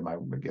and give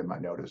my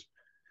notice.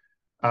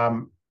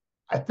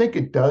 I think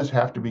it does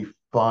have to be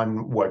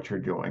fun what you're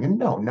doing. And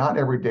no, not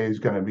every day is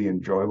going to be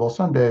enjoyable.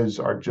 Some days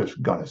are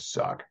just going to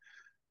suck.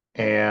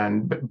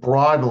 But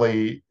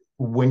broadly,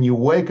 when you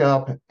wake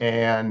up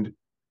and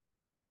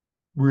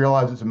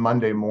realize it's a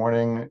Monday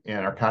morning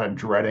and are kind of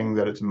dreading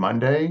that it's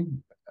Monday,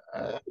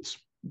 it's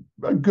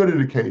a good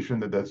indication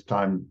that that's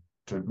time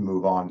to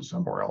move on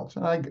somewhere else.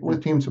 And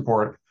with team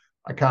support,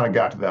 I kind of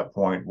got to that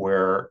point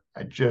where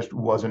I just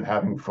wasn't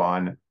having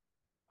fun.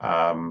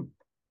 I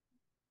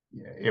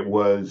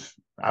was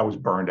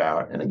burned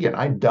out. And again,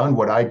 I'd done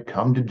what I'd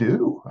come to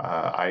do.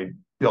 I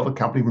built a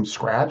company from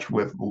scratch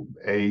with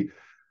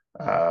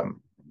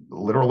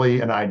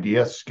literally an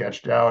idea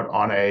sketched out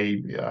on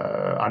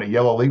a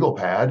yellow legal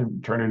pad,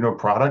 and turned it into a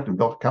product and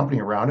built a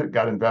company around it,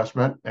 got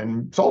investment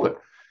and sold it.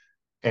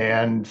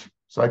 And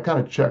so I kind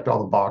of checked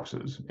all the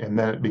boxes, and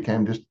then it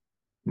became just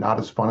not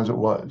as fun as it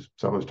was.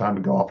 So it was time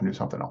to go off and do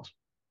something else.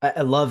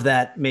 I love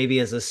that.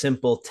 Maybe as a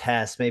simple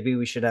test, maybe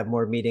we should have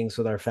more meetings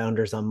with our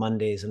founders on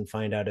Mondays and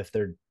find out if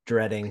they're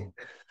dreading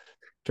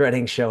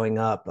dreading showing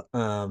up.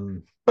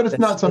 But it's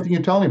not something you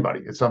tell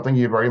anybody. It's something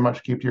you very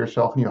much keep to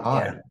yourself and you Yeah.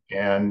 hide.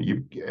 And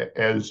you,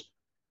 as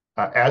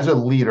a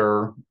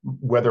leader,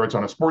 whether it's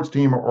on a sports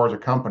team or as a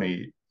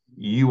company,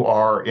 you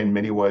are in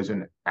many ways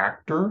an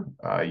actor.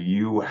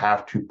 You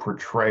have to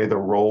portray the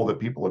role that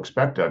people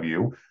expect of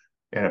you.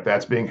 And if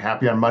that's being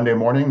happy on Monday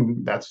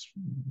morning, that's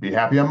be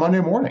happy on Monday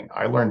morning.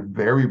 I learned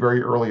very,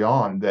 very early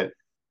on that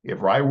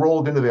if I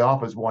rolled into the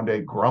office one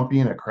day grumpy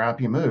in a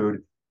crappy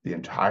mood, the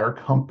entire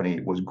company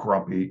was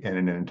grumpy and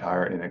in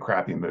a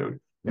crappy mood.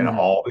 And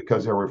all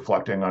because they're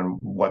reflecting on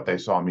what they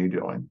saw me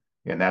doing.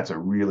 And that's a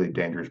really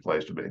dangerous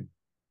place to be.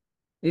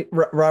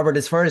 Robert,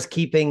 as far as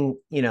keeping,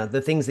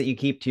 the things that you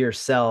keep to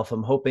yourself,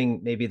 I'm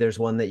hoping maybe there's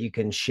one that you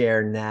can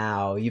share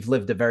now. You've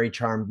lived a very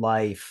charmed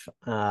life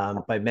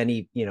by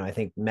many, I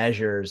think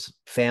measures,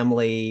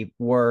 family,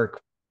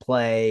 work,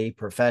 play,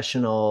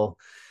 professional.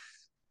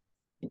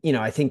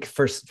 I think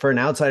for an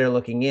outsider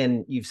looking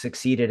in, you've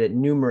succeeded at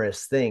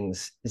numerous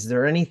things. Is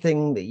there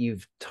anything that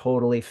you've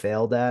totally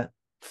failed at,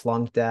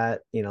 flunked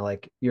at,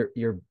 like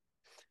you're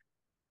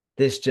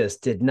this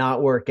just did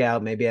not work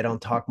out. Maybe I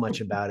don't talk much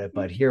about it,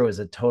 but here was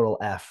a total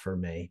F for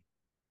me.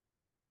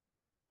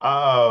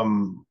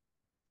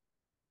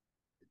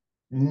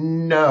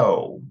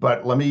 No,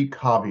 but let me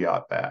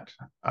caveat that.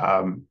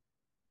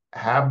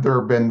 Have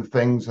there been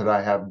things that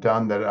I have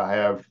done that I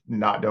have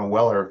not done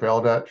well or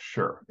failed at?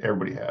 Sure,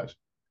 everybody has.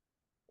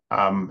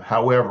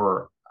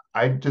 However,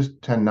 I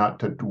just tend not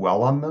to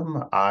dwell on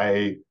them.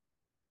 I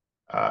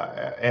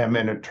am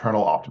an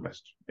eternal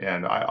optimist,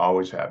 and I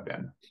always have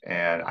been.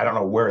 And I don't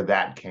know where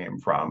that came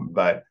from,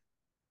 but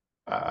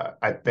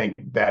I think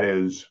that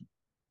is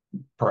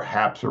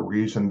perhaps a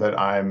reason that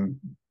I'm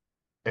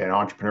an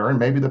entrepreneur, and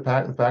maybe the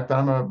fact that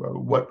I'm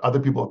what other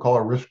people call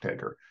a risk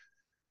taker.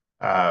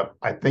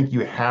 I think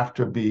you have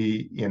to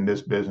be in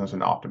this business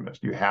an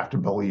optimist. You have to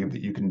believe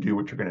that you can do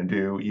what you're going to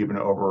do, even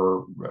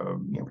over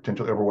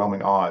potentially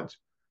overwhelming odds.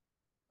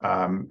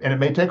 And it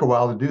may take a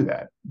while to do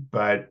that,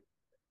 but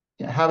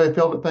have I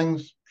failed at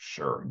things?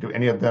 Sure. Do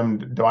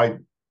I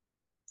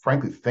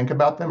frankly think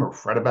about them or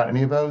fret about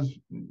any of those?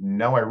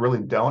 No, I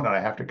really don't. And I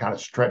have to kind of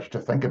stretch to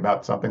think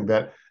about something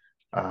that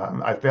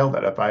I failed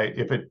at.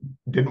 If it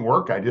didn't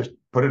work, I just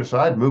put it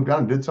aside, moved on,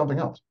 and did something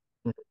else.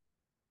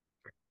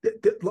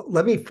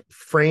 Let me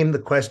frame the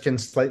question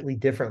slightly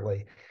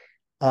differently.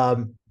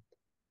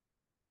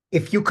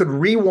 If you could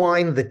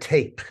rewind the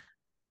tape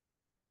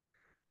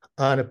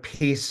on a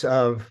piece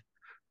of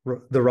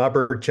the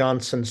Robert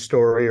Johnson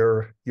story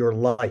or your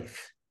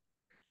life,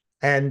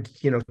 and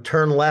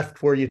turn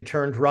left where you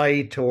turned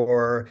right,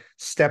 or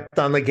stepped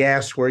on the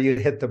gas where you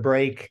hit the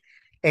brake,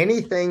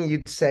 anything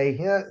you'd say,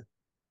 yeah,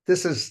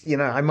 this is,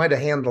 I might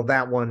have handled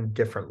that one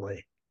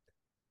differently?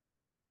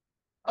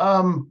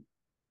 So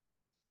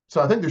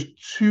I think there's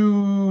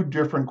two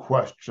different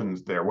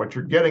questions there. What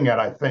you're getting at,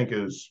 I think,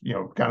 is,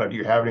 kind of, do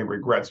you have any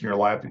regrets in your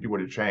life that you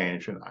would have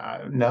changed? And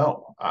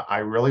no, I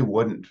really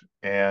wouldn't.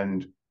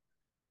 And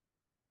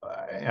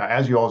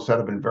as you all said,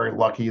 I've been very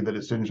lucky. The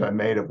decisions I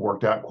made have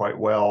worked out quite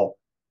well.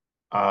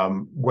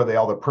 Were they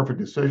all the perfect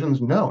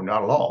decisions? No,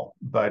 not at all.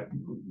 But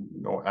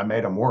I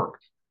made them work.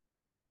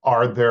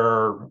 Are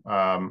there,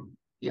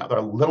 there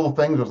are little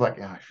things. I was like,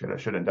 yeah, I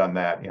should have done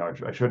that.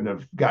 I shouldn't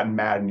have gotten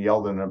mad and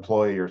yelled at an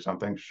employee or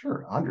something.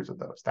 Sure, hundreds of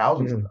those,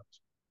 thousands of those.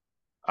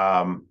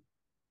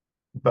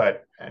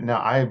 But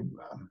now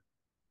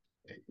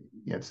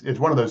it's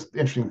one of those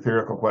interesting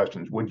theoretical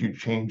questions. Would you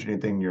change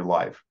anything in your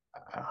life?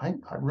 I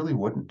really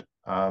wouldn't.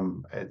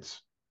 I've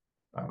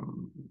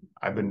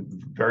been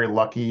very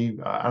lucky,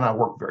 and I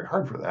worked very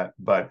hard for that.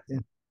 But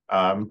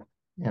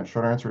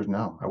short answer is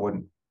no, I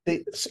wouldn't.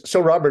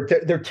 So, Robert,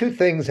 there are two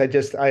things I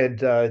had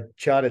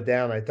jotted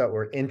down I thought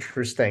were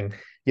interesting.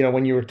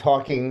 When you were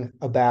talking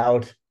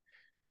about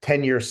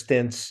 10-year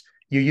stints,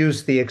 you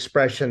used the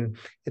expression,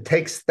 it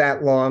takes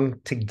that long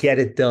to get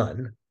it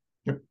done.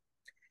 Yep.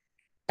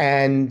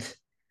 And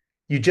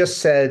you just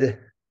said,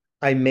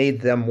 I made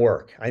them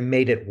work. I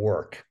made it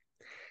work,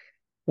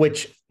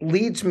 which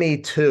leads me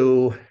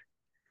to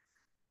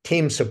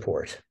team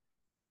support.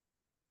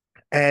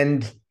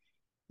 And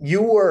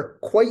you were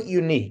quite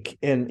unique.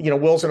 And,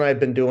 Wills and I have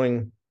been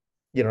doing,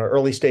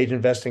 early stage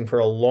investing for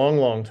a long,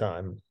 long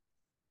time.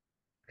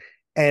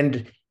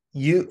 And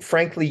you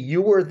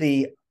were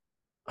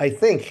I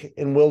think,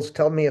 and Wills,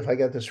 tell me if I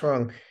got this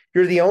wrong,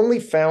 you're the only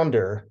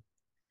founder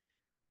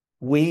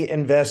we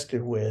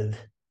invested with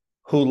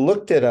who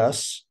looked at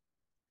us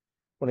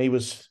when he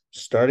was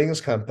starting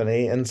his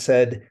company and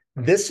said,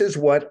 this is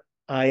what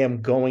I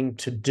am going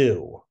to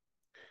do.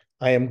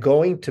 I am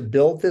going to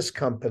build this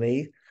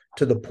company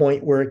to the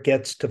point where it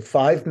gets to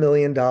 $5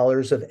 million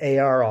of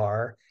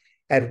ARR,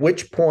 at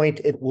which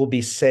point it will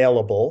be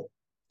saleable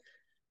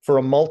for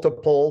a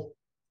multiple.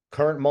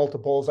 Current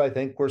multiples, I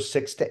think, were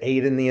 6 to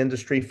 8 in the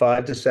industry,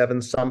 5 to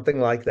 7, something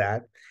like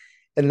that.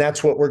 And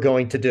that's what we're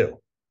going to do.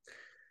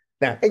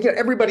 Now,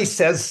 everybody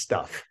says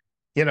stuff,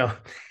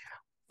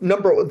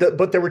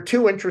 but there were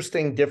two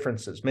interesting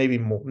differences, maybe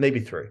more, maybe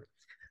three.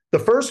 The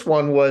first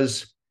one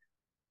was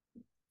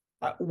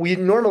we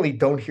normally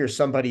don't hear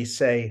somebody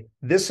say,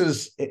 this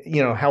is,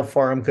 how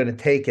far I'm going to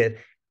take it,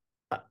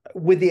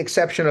 with the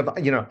exception of,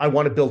 I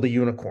want to build a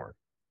unicorn.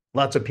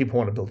 Lots of people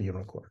want to build a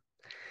unicorn.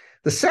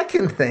 The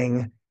second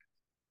thing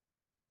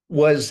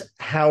was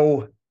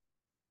how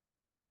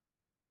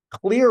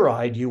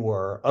clear-eyed you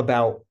were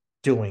about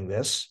doing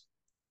this.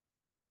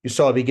 You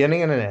saw a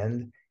beginning and an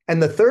end.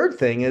 And the third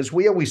thing is,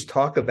 we always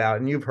talk about,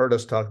 and you've heard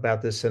us talk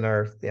about this in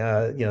our,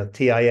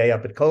 TIA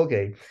up at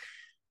Colgate.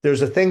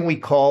 There's a thing we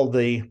call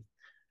the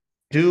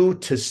do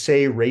to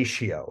say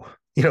ratio.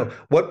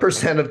 What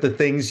percent of the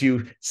things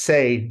you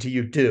say do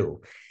you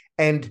do?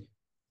 And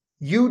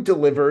you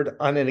delivered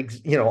on a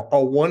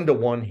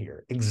 1-to-1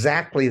 here,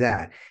 exactly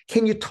that.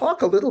 Can you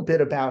talk a little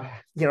bit about,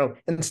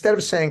 instead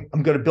of saying,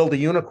 I'm going to build a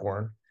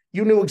unicorn,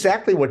 you knew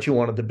exactly what you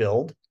wanted to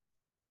build.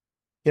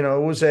 It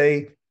was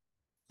a,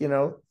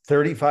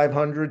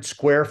 3,500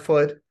 square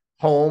foot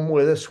home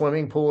with a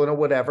swimming pool and a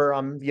whatever.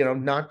 I'm,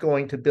 not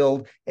going to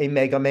build a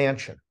mega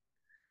mansion.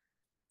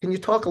 Can you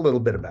talk a little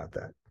bit about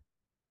that?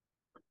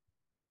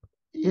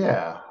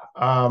 Yeah.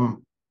 I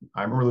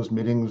remember those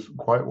meetings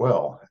quite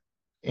well.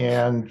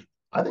 And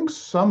I think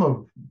some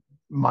of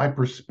my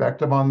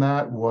perspective on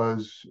that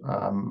was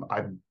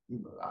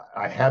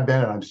I have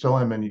been, and I'm still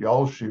am in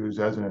y'all's shoes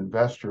as an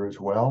investor as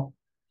well.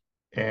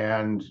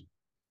 And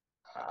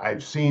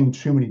I've seen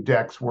too many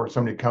decks where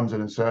somebody comes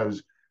in and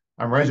says,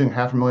 I'm raising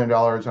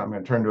 $500,000. I'm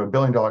going to turn into $1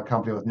 billion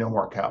company with no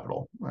more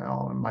capital.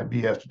 Well, my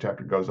BS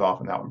detector goes off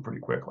on that one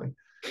pretty quickly.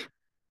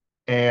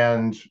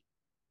 And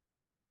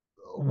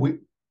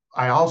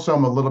I also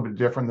am a little bit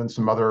different than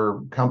some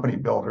other company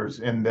builders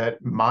in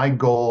that my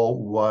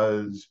goal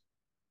was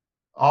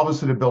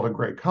obviously to build a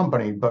great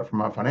company, but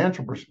from a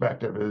financial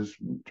perspective is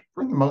to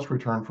bring the most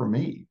return for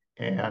me.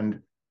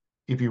 And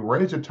if you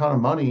raise a ton of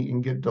money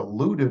and get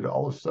diluted,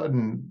 all of a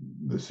sudden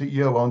the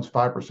CEO owns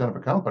 5% of a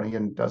company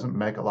and doesn't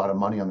make a lot of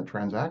money on the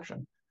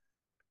transaction.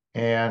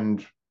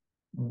 And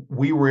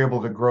we were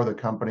able to grow the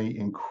company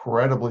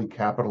incredibly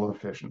capital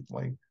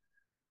efficiently,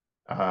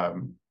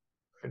 to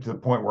the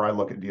point where I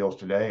look at deals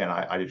today and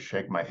I just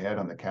shake my head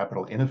on the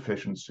capital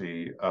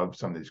inefficiency of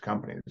some of these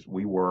companies.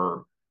 We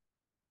were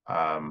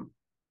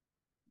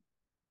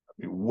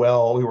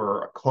we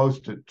were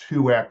close to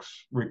 2x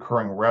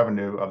recurring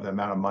revenue of the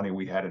amount of money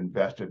we had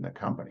invested in the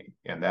company.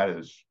 And that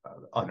is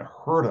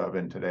unheard of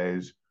in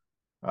today's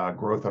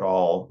growth at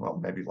all, well,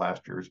 maybe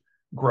last year's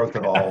growth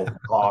at all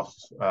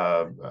costs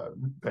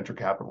venture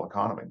capital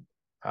economy.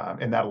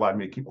 And that allowed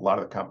me to keep a lot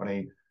of the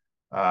company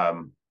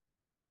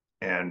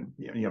and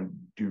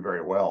do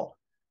very well.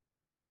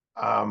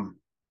 God,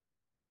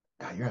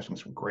 you're asking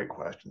some great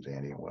questions,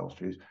 Andy and Wells.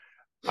 Geez.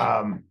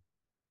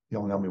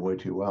 You'll know me way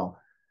too well.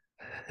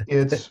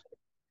 It's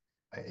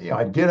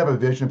I did have a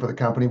vision for the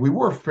company. We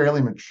were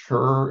fairly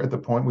mature at the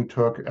point we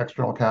took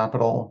external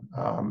capital,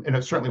 and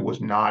it certainly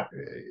was not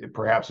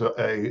perhaps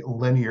a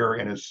linear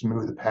and as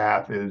smooth a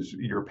path as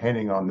you're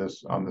painting on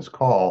this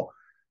call.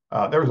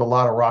 There was a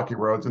lot of rocky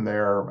roads in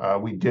there.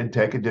 We did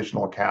take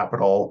additional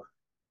capital,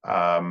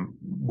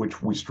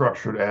 which we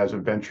structured as a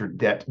venture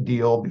debt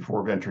deal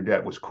before venture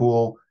debt was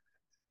cool.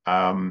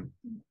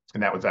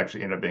 And that was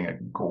actually ended up being a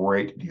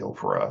great deal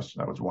for us.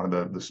 That was one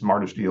of the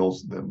smartest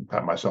deals,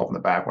 pat myself in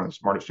the back, one of the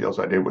smartest deals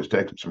I did was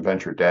take some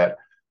venture debt.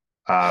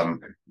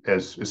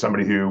 As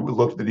somebody who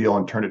looked at the deal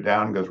and turned it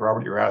down and goes,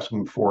 Robert, you're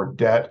asking for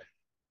debt,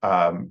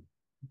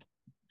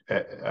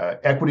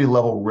 equity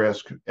level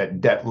risk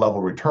at debt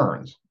level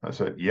returns. I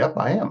said, yep,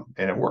 I am.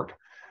 And it worked.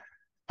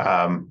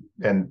 And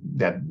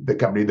that the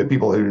company, the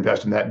people who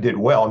invested in that did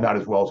well, not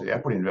as well as the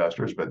equity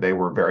investors, but they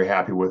were very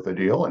happy with the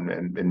deal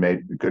and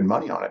made good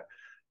money on it.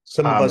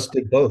 Some of us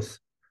did both.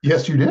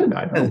 Yes, you did.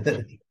 I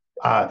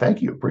know.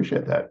 Thank you.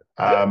 Appreciate that.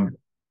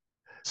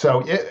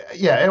 So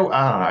I don't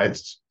know.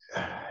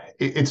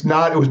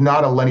 It was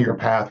not a linear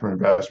path from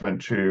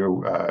investment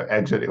to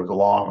exit. It was a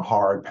long,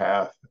 hard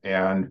path.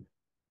 And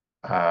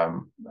I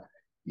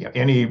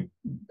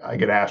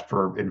get asked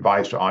for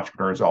advice to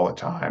entrepreneurs all the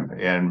time.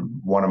 And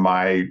one of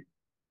my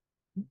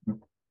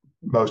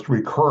most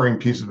recurring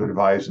pieces of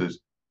advice is,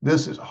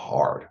 this is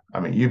hard.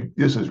 I mean,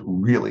 this is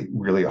really,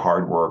 really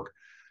hard work.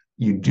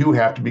 You do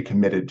have to be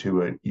committed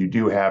to it. You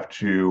do have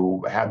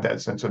to have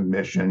that sense of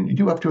mission. You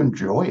do have to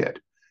enjoy it.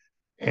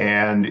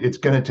 And it's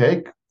going to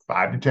take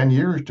 5 to 10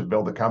 years to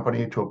build a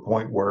company to a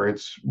point where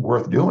it's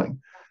worth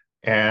doing.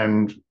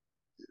 And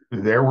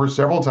there were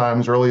several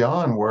times early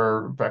on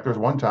where, in fact, there was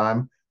one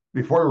time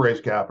before we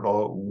raised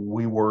capital,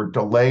 we were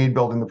delayed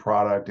building the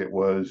product. It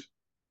was,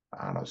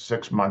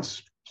 6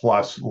 months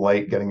plus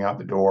late getting out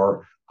the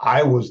door.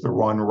 I was the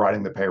one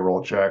writing the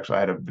payroll checks. I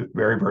had a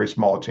very, very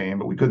small team,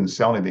 but we couldn't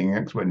sell anything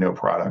because we had no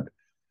product.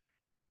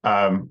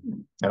 And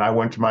I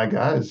went to my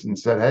guys and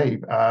said,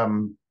 hey,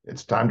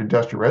 it's time to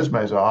dust your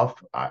resumes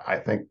off. I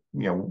think,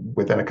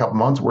 within a couple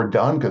months, we're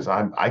done because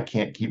I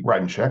can't keep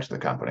writing checks to the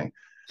company.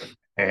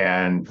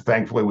 And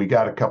thankfully, we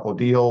got a couple of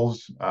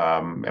deals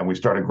and we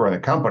started growing the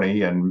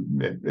company,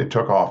 and it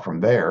took off from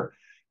there.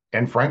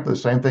 And frankly, the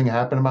same thing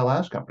happened in my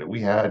last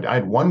company. I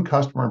had one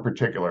customer in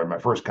particular in my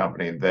first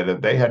company that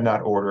if they had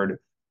not ordered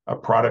a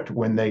product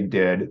when they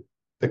did,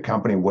 the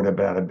company would have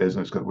been out of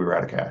business because we were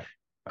out of cash.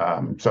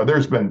 So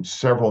there's been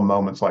several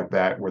moments like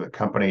that where the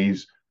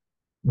companies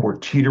were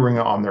teetering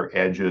on their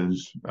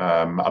edges,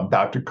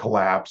 about to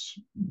collapse.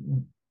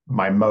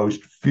 My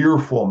most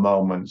fearful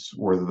moments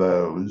were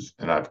those,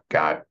 and I've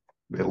got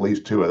at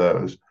least two of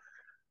those,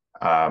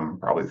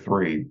 probably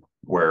three,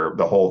 where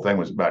the whole thing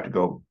was about to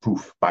go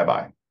poof,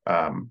 bye-bye.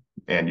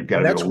 And you've got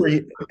to That's do where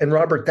you, and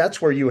Robert,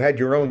 that's where you had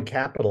your own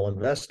capital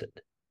invested.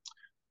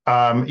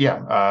 Early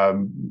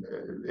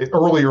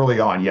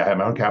on, I had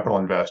my own capital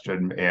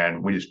invested,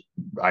 and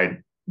I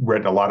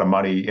read a lot of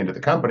money into the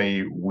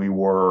company. We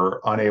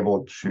were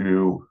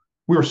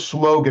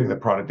slow getting the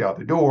product out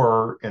the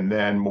door. And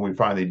then when we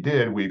finally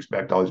did, we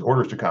expect all these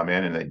orders to come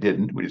in, and they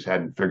didn't. We just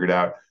hadn't figured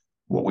out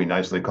what we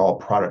nicely call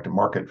product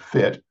market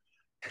fit.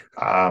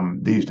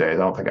 These days,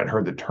 I don't think I'd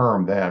heard the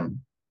term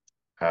then.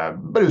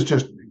 But it was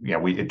just,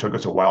 it took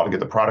us a while to get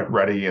the product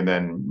ready. And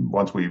then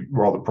once we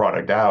rolled the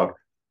product out,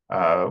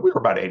 we were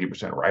about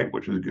 80% right,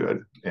 which was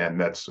good. And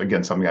that's,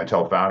 again, something I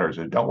tell founders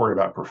is don't worry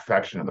about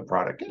perfection in the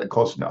product. Get it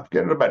close enough.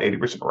 Get it about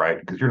 80% right,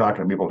 because you're not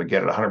going to be able to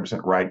get it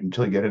 100% right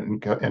until you get it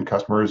in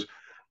customers'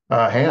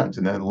 hands,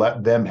 and then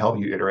let them help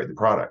you iterate the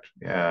product.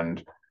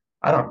 And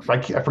I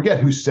forget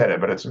who said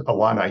it, but it's a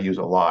line I use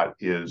a lot,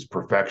 is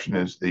perfection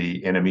is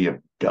the enemy of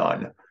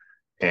done.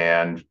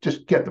 And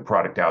just get the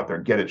product out there,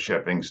 get it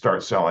shipping,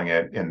 start selling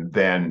it, and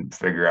then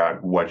figure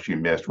out what you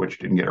missed, what you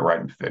didn't get it right,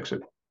 and fix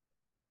it.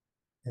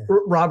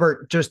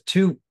 Robert, just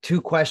two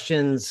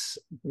questions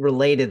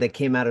related that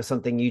came out of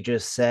something you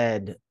just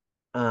said.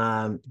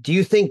 Do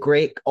you think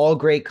all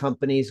great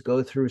companies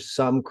go through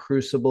some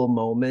crucible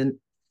moment?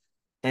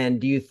 And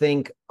do you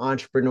think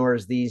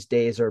entrepreneurs these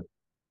days are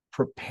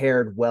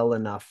prepared well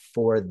enough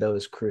for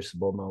those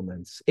crucible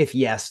moments? If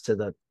yes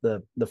to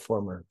the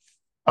former.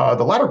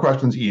 The latter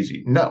question's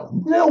easy. No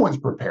one's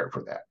prepared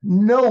for that.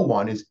 No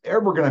one is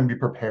ever going to be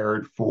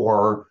prepared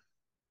for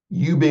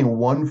you being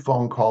one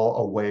phone call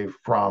away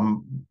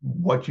from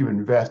what you've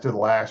invested the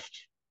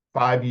last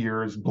 5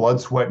 years, blood,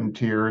 sweat, and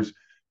tears,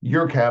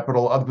 your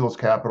capital, other people's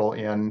capital,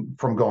 in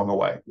from going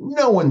away.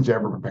 No one's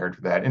ever prepared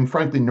for that. And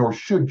frankly, nor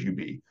should you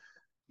be.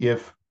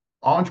 If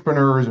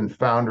entrepreneurs and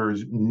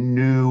founders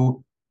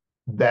knew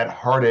that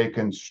heartache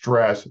and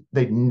stress,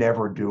 they'd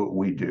never do what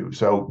we do.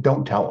 So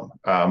don't tell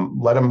them.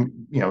 Let them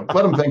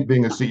think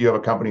being the CEO of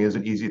a company is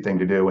an easy thing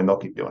to do, and they'll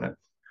keep doing it.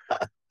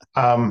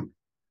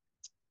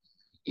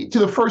 To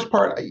the first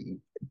part,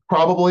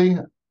 probably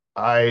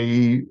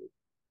by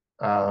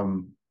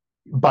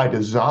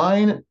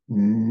design,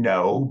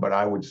 no, but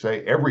I would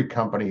say every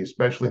company,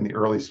 especially in the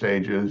early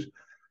stages,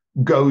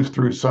 goes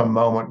through some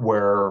moment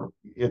where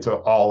it's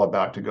all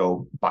about to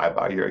go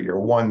bye-bye. You're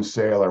one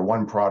sale or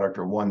one product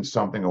or one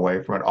something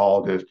away from it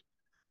all just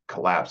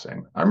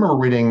collapsing. I remember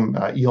reading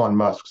Elon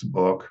Musk's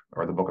book,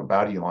 or the book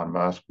about Elon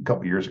Musk, a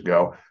couple of years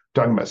ago,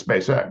 talking about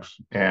SpaceX,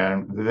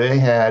 and they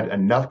had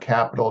enough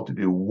capital to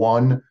do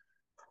one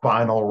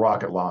final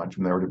rocket launch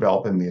when they were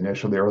developing the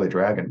early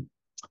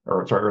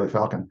early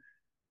Falcon.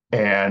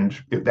 And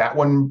if that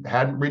one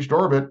hadn't reached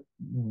orbit,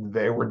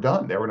 they were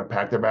done. They were going to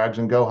pack their bags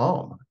and go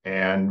home.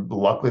 And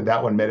luckily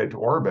that one made it to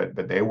orbit,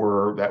 but they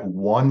were that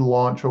one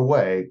launch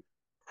away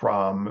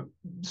from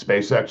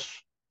SpaceX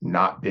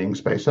not being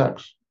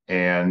SpaceX.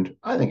 And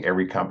I think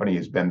every company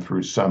has been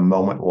through some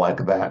moment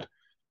like that.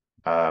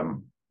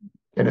 And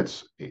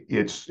it's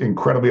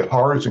incredibly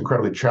hard. It's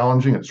incredibly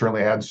challenging. It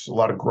certainly adds a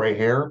lot of gray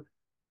hair.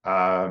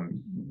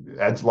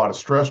 Adds a lot of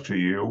stress to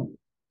you.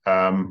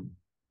 And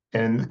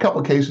a couple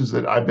of cases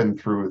that I've been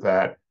through,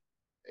 that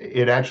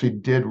it actually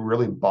did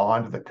really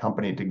bond the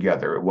company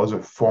together. It was a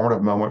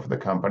formative moment for the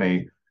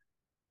company.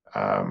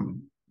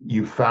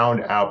 You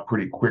found out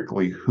pretty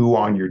quickly who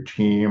on your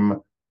team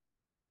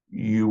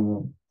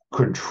you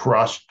could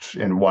trust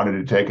and wanted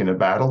to take into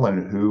battle,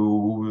 and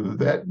who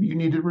that you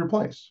needed to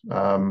replace.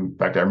 In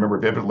fact, I remember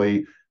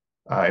vividly,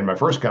 in my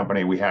first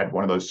company, we had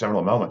one of those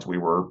seminal moments. We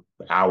were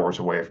hours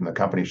away from the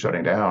company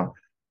shutting down,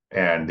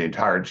 and the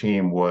entire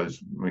team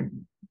was,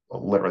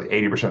 literally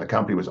 80% of the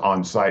company was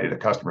on site at a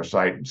customer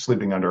site,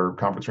 sleeping under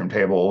conference room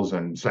tables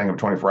and staying up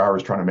 24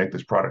 hours trying to make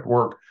this product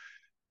work,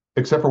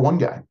 except for one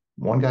guy.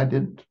 One guy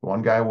didn't.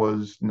 One guy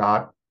was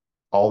not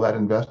all that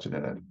invested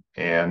in it.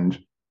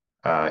 And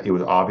it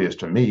was obvious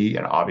to me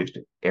and obvious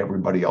to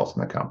everybody else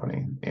in the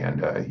company.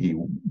 And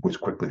he was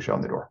quickly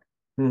shown the door.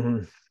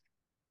 Mm-hmm.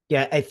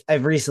 Yeah,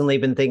 I've recently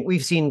been thinking,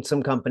 we've seen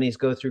some companies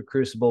go through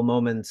crucible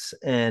moments,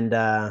 and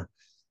I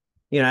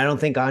don't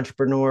think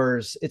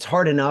entrepreneurs, it's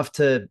hard enough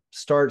to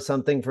start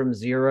something from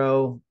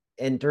zero,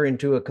 enter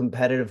into a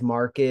competitive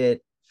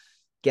market,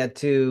 get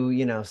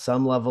to,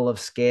 some level of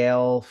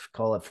scale,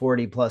 call it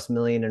 40 plus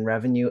million in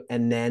revenue,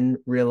 and then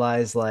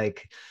realize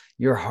like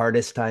your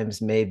hardest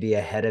times may be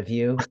ahead of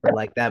you, or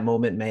like that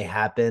moment may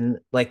happen.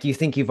 Like you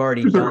think you've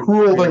already done. It's a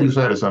cruel thing to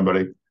say to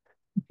somebody.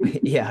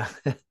 Yeah.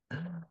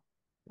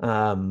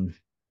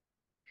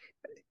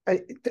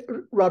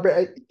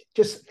 Robert,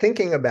 just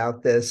thinking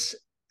about this,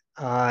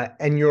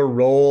 and your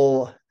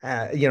role,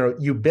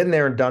 you've been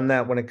there and done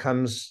that when it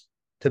comes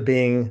to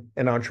being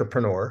an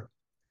entrepreneur.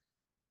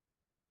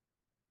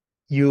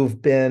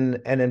 you've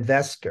been an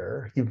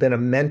investor, you've been a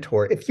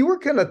mentor. If you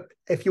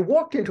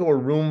walked into a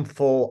room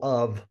full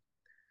of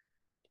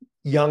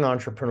young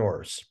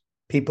entrepreneurs,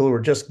 people who are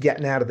just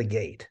getting out of the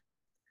gate,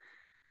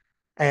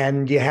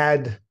 and you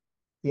had,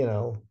 you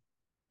know,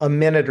 a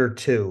minute or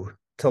two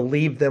to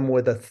leave them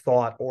with a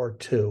thought or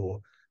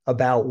two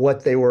about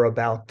what they were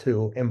about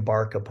to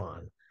embark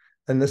upon.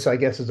 And this, I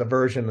guess, is a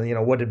version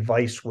of, what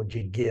advice would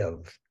you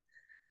give?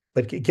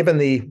 But given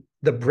the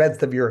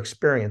breadth of your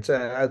experience,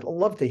 I'd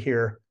love to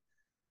hear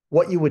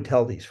what you would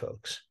tell these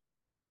folks.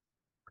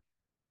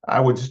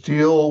 I would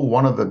steal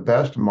one of the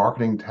best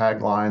marketing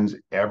taglines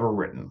ever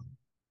written.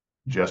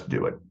 Just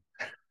do it.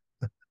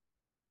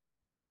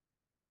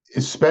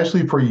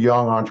 Especially for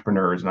young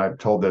entrepreneurs, and I've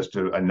told this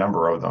to a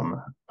number of them,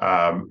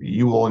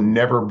 you will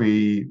never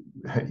be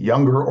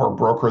younger or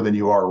broker than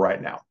you are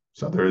right now.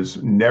 So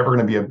there's never going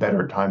to be a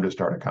better time to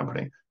start a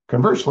company.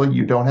 Conversely,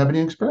 you don't have any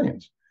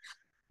experience.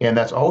 And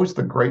that's always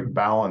the great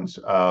balance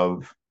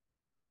of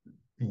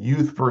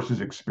youth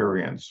versus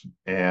experience.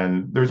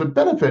 And there's a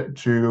benefit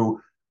to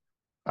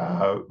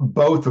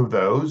both of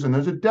those, and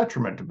there's a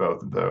detriment to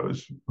both of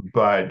those.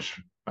 But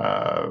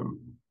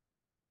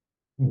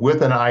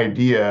with an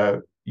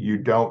idea, you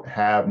don't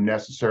have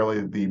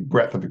necessarily the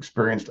breadth of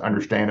experience to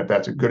understand if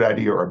that's a good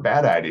idea or a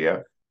bad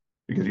idea,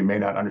 because you may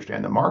not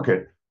understand the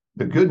market.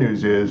 The good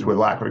news is, with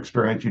lack of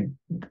experience, you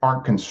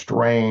aren't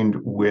constrained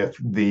with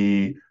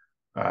the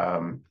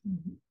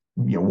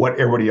what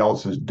everybody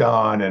else has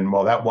done, and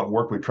well, that won't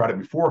work, we've tried it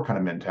before kind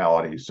of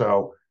mentality.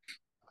 So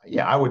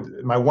yeah,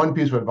 my one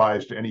piece of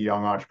advice to any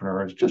young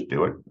entrepreneur is just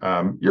do it.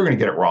 You're going to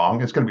get it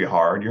wrong. It's going to be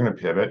hard. You're going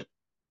to pivot.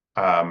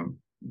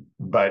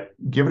 But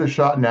give it a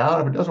shot now.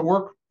 And if it doesn't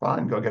work,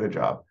 fine, go get a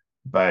job.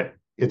 But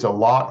it's a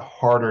lot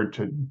harder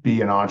to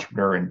be an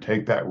entrepreneur and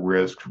take that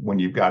risk when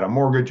you've got a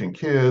mortgage and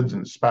kids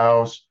and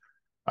spouse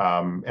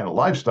and a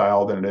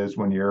lifestyle than it is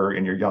when you're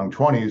in your young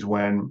 20s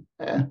when,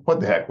 what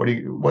the heck?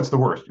 What's the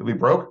worst? You'll be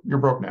broke? You're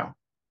broke now.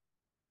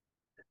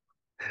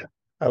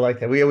 I like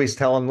that. We always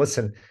tell them,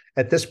 listen,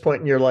 at this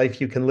point in your life,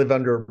 you can live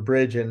under a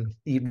bridge and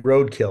eat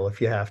roadkill if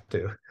you have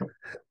to.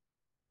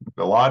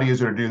 A lot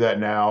easier to do that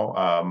now.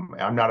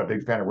 I'm not a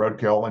big fan of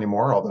roadkill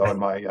anymore, although in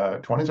my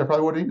 20s, I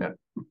probably would have eaten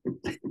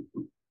it.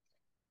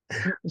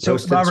 So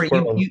Robert,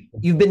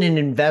 you've been an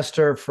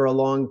investor for a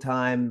long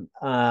time,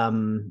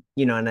 and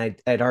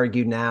I'd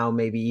argue now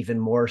maybe even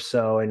more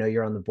so. I know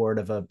you're on the board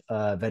of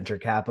a venture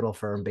capital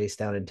firm based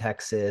down in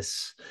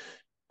Texas.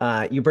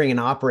 You bring an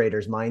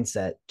operator's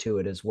mindset to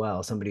it as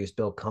well, somebody who's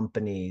built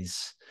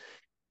companies.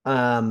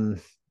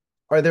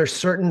 Are there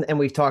certain, and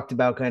we've talked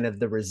about kind of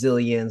the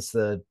resilience,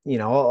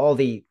 all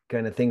the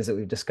kind of things that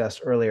we've discussed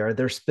earlier, are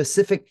there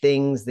specific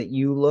things that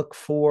you look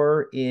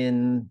for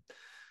in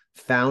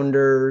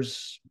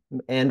founders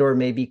and or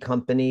maybe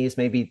companies,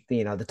 maybe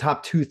the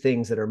top two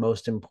things that are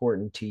most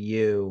important to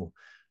you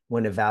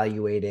when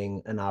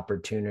evaluating an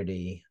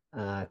opportunity?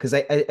 Because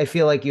I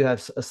feel like you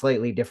have a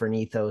slightly different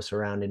ethos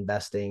around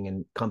investing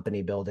and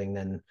company building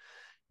than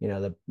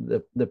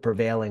the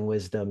prevailing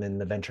wisdom in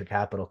the venture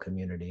capital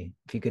community.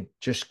 If you could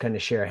just kind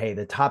of share, hey,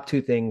 the top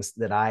two things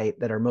that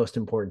are most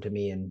important to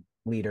me in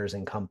leaders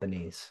and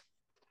companies.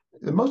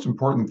 The most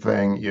important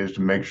thing is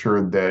to make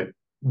sure that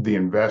the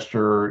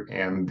investor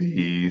and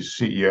the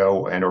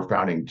CEO and or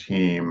founding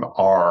team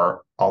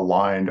are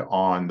aligned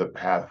on the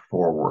path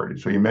forward.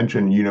 So you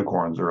mentioned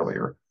unicorns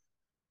earlier.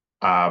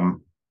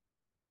 I'm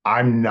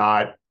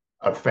not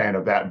a fan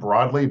of that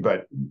broadly,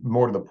 but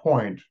more to the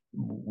point,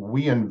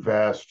 we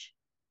invest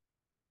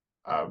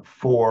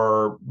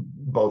for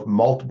both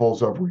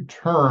multiples of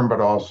return, but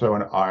also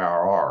an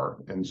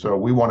IRR. And so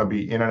we want to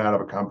be in and out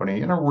of a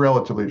company in a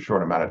relatively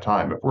short amount of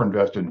time. If we're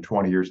invested in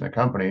 20 years in a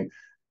company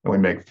and we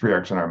make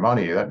 3x on our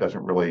money, that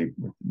doesn't really,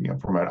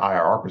 from an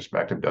IRR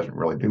perspective, doesn't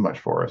really do much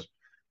for us.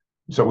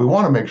 So we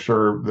want to make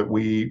sure that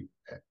we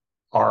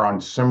are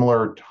on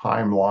similar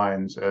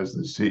timelines as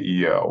the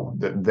CEO,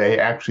 that they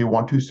actually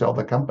want to sell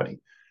the company.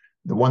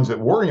 The ones that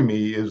worry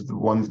me is the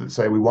ones that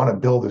say, we want to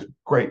build this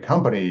great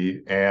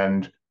company,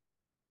 and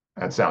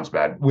that sounds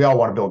bad. We all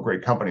want to build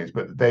great companies,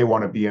 but they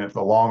want to be in it for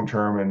the long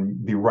term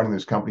and be running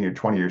this company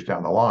 20 years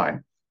down the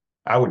line.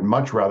 I would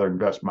much rather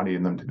invest money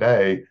in them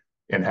today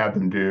and have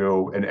them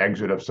do an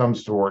exit of some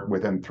sort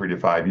within 3 to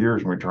 5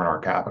 years and return our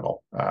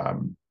capital.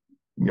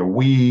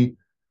 We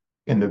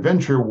in the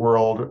venture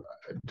world,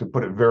 to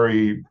put it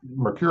very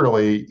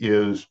mercurially,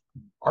 is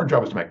our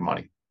job is to make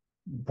money,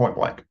 point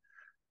blank.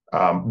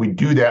 We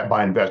do that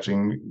by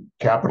investing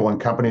capital in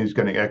companies,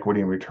 getting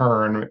equity in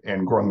return,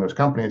 and growing those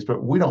companies,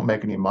 but we don't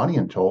make any money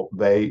until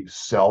they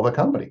sell the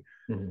company.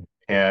 Mm-hmm.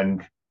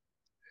 And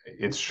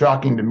it's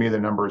shocking to me the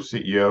number of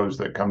CEOs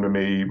that come to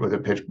me with a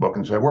pitch book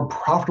and say, we're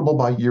profitable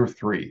by year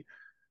 3.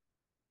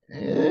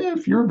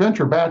 If you're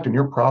venture backed and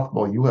you're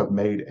profitable, you have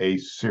made a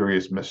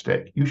serious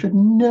mistake. You should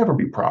never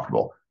be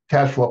profitable.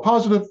 Cash flow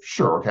positive,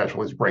 sure, cash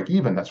flow is break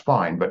even, that's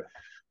fine, but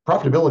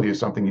profitability is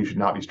something you should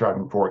not be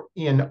striving for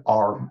in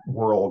our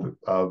world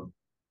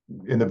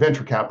in the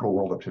venture capital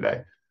world of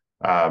today.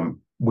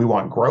 we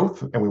want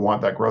growth, and we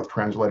want that growth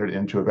translated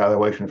into a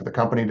valuation for the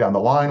company down the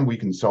line. We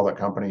can sell that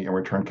company and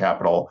return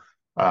capital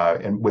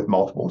and with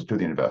multiples to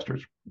the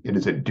investors. It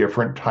is a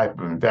different type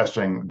of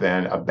investing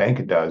than a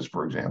bank does,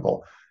 for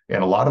example.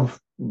 And a lot of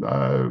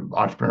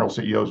entrepreneurial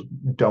CEOs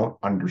don't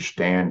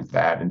understand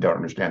that and don't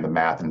understand the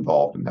math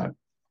involved in that.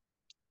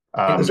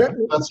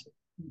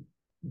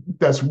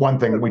 That's one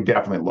thing we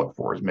definitely look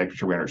for, is making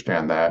sure we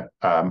understand that.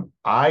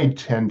 I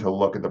tend to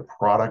look at the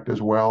product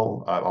as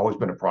well. I've always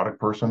been a product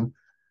person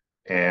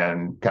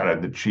and kind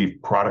of the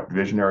chief product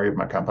visionary of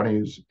my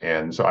companies.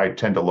 And so I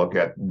tend to look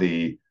at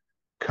the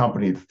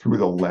company through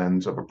the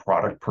lens of a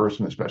product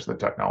person, especially the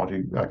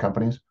technology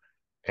companies.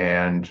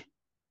 And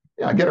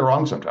yeah, I get it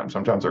wrong sometimes.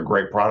 Sometimes they're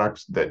great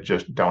products that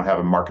just don't have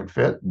a market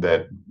fit,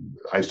 that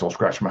I still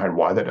scratch my head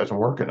why that doesn't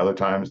work. And other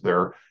times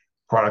they're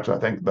products, I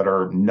think, that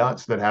are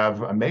nuts, that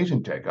have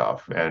amazing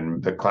takeoff.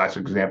 And the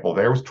classic example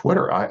there was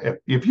Twitter.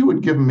 If you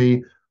had given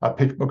me a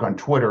pitch book on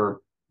Twitter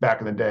back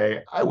in the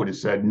day, I would have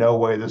said, no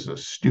way, this is a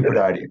stupid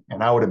idea.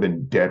 And I would have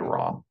been dead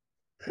wrong.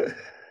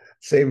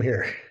 Same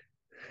here.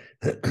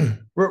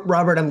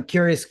 Robert, I'm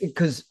curious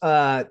because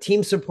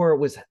team support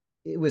was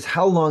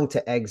how long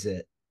to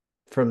exit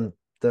from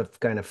the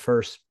kind of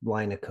first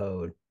line of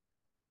code?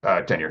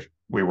 10 years.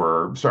 We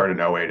were started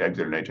in 08,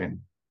 exited in 18.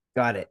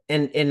 Got it.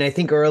 And I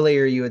think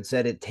earlier you had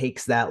said it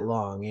takes that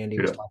long. Andy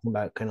was talking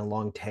about kind of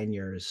long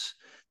tenures.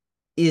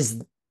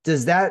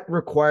 Does that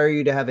require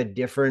you to have a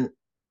different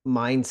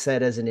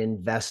mindset as an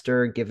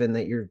investor, given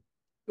that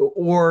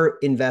or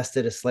invest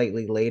at a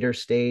slightly later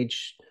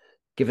stage,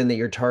 given that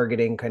you're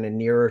targeting kind of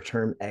nearer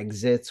term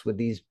exits with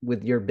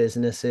your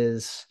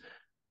businesses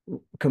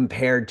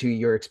compared to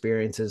your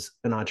experience as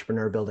an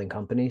entrepreneur building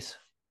companies?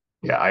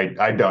 Yeah,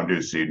 I don't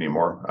do seed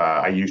anymore.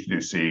 I used to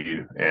do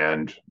seed,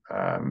 and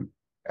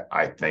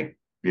I think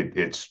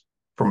it's,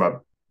 from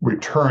a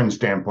return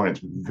standpoint,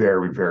 it's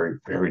very, very,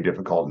 very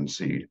difficult in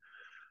seed.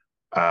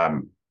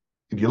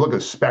 If you look at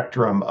the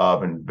spectrum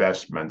of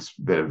investments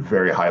at a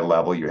very high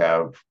level, you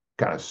have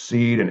kind of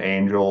seed and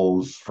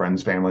angels,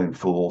 friends, family, and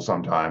fools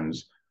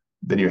sometimes.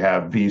 Then you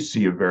have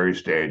VC of various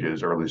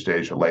stages, early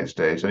stage to late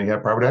stage. And you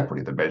have private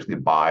equity that basically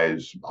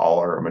buys all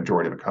or a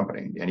majority of a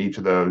company. And each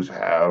of those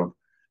have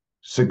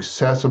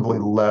successively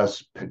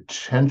less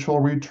potential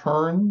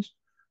returns,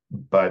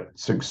 but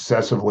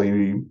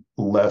successively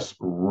less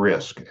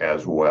risk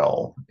as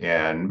well.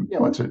 And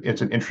it's an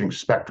interesting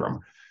spectrum.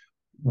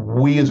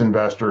 We as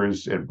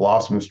investors at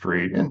Blossom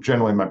Street, and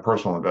generally my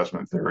personal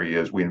investment theory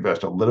is we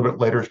invest a little bit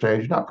later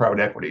stage, not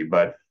private equity,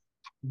 but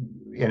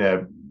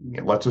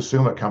let's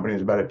assume a company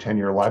is about a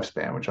 10-year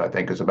lifespan, which I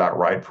think is about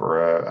right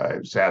for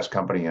a SaaS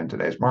company in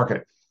today's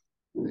market.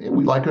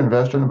 We'd like to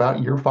invest in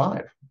about year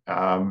 5.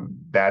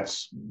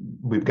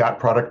 We've got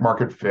product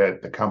market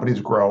fit. The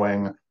company's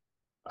growing.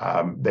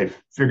 They've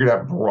figured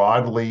out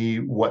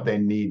broadly what they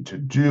need to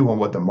do and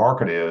what the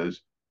market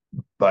is,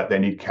 but they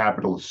need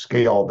capital to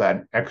scale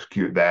that,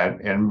 execute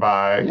that. And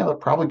they're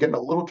probably getting a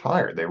little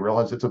tired. They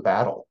realize it's a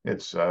battle.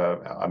 It's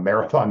a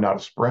marathon, not a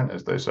sprint,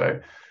 as they say.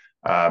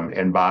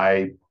 And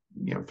by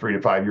 3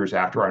 to 5 years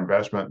after our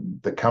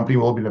investment, the company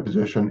will be in a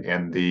position,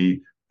 and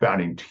the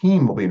founding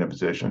team will be in a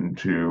position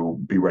to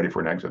be ready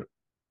for an exit.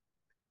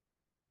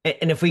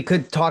 And if we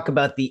could talk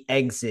about the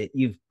exit,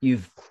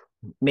 you've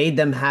made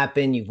them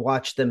happen. You've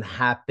watched them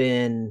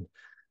happen.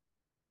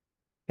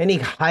 Any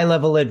high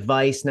level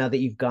advice now that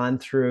you've gone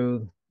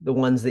through the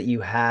ones that you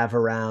have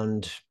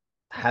around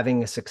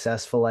having a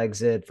successful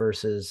exit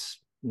versus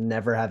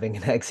never having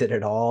an exit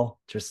at all?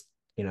 Just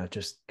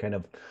kind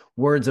of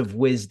words of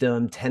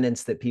wisdom,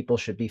 tenets that people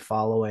should be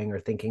following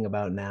or thinking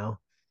about now.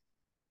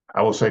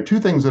 I will say 2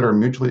 things that are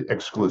mutually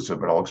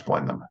exclusive, but I'll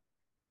explain them.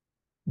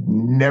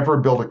 Never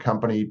build a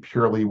company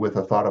purely with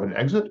a thought of an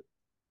exit,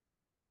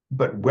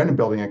 but when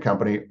building a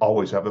company,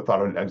 always have the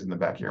thought of an exit in the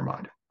back of your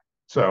mind.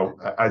 So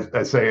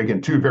I say,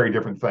 again, 2 very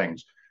different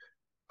things.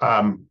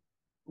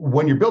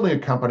 When you're building a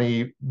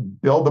company,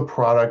 build the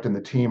product and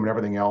the team and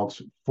everything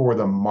else for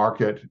the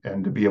market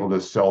and to be able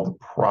to sell the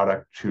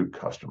product to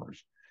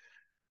customers.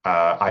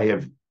 I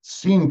have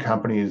seen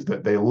companies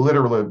that they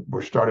literally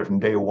were started from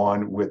day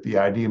one with the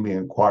idea of being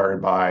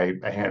acquired by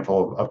a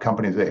handful of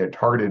companies they had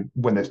targeted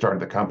when they started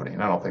the company.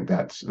 And I don't think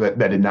that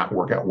did not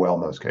work out well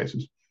in those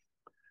cases.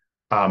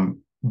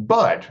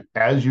 But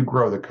as you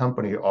grow the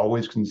company,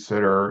 always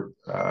consider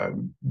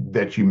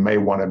that you may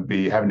want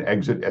to have an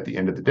exit at the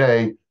end of the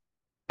day,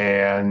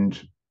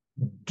 and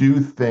do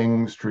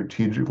things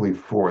strategically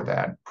for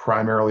that,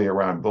 primarily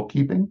around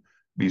bookkeeping.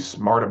 Be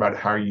smart about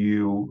how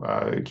you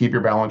keep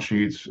your balance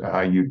sheets,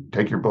 how you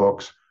take your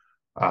books,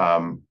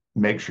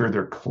 make sure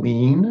they're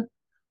clean.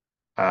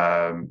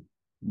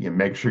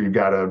 Make sure you've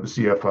got a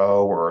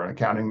CFO or an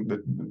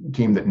accounting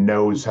team that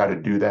knows how to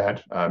do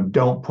that.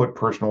 Don't put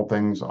personal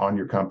things on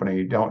your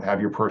company. Don't have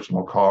your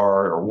personal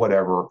car or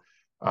whatever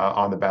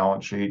on the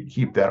balance sheet.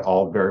 Keep that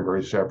all very,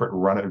 very separate.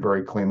 Run it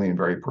very cleanly and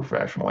very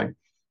professionally.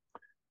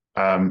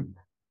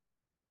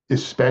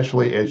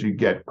 Especially as you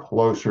get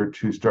closer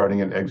to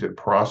starting an exit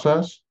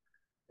process,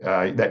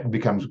 that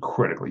becomes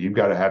critical. You've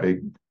got to have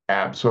an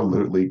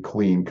absolutely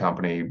clean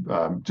company.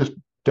 Just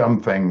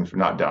dumb things,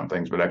 not dumb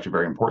things, but actually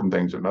very important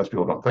things that most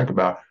people don't think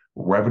about.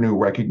 Revenue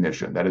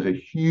recognition. That is a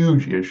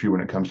huge issue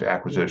when it comes to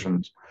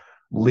acquisitions.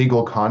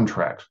 Legal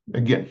contracts.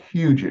 Again,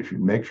 huge issue.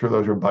 Make sure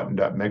those are buttoned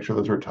up. Make sure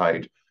those are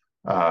tight.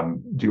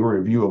 Do a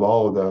review of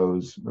all of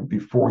those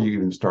before you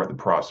even start the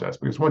process,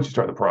 because once you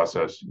start the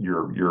process,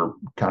 you're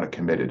kind of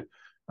committed.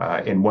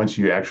 And once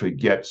you actually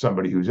get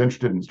somebody who's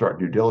interested and start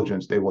due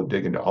diligence, they will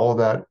dig into all of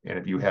that. And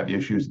if you have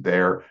issues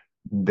there,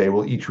 they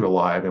will eat you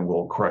alive and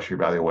will crush your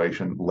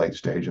valuation late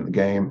stage in the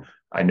game.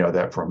 I know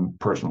that from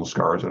personal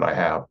scars that I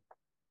have.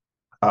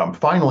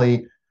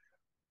 Finally,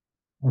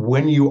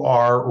 when you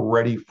are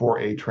ready for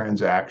a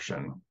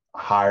transaction,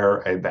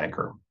 hire a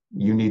banker.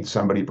 You need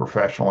somebody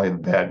professionally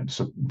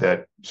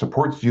that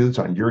supports you, that's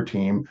on your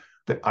team,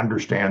 that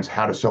understands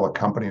how to sell a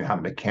company and how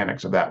the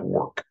mechanics of that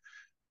work.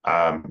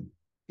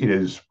 It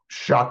is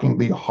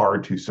shockingly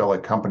hard to sell a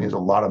company. There's a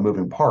lot of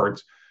moving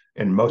parts,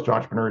 and most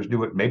entrepreneurs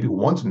do it maybe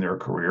once in their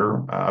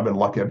career. I've been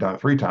lucky; I've done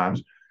it 3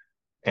 times,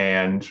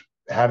 and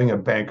having a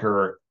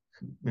banker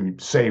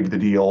saved the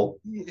deal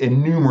a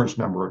numerous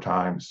number of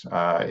times.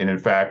 And in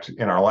fact,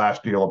 in our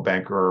last deal, a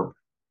banker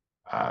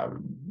uh,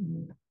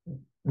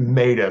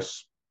 made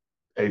us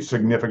a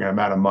significant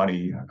amount of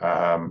money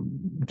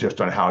just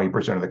on how he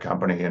presented the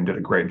company, and did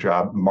a great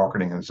job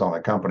marketing and selling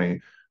the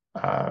company,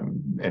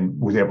 and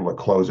was able to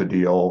close a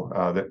deal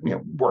that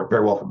worked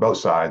very well for both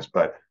sides.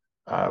 But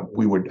I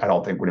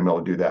don't think we'd be able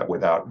to do that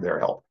without their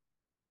help.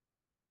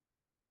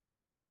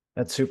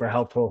 That's super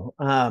helpful.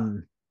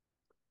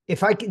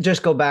 If I could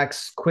just go back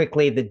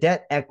quickly, the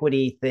debt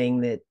equity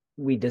thing that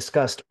we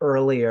discussed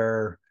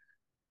earlier,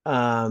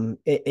 and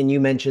you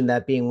mentioned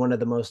that being one of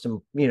the most,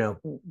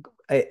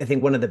 I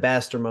think one of the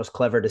best or most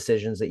clever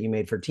decisions that you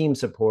made for team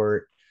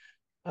support,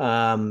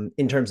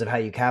 in terms of how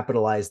you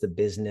capitalize the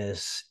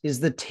business.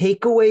 Is the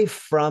takeaway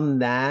from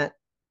that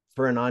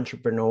for an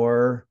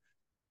entrepreneur,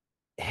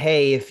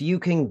 hey, if you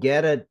can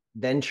get a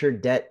venture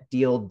debt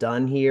deal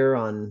done here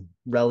on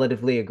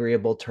relatively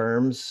agreeable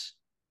terms,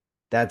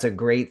 that's a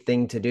great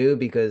thing to do,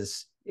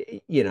 because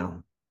you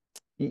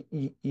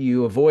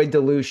avoid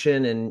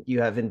dilution and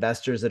you have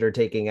investors that are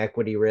taking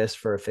equity risk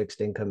for a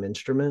fixed income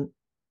instrument?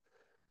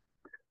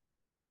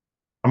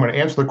 I'm going to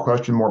answer the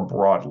question more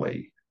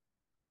broadly.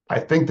 I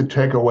think the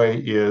takeaway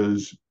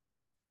is,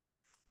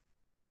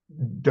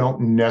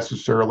 don't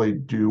necessarily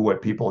do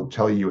what people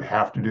tell you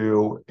have to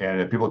do.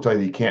 And if people tell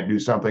you you can't do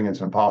something,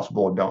 it's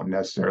impossible, don't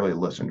necessarily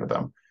listen to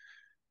them.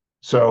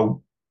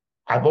 So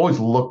I've always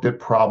looked at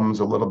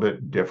problems a little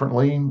bit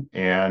differently,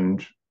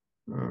 and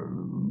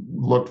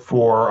looked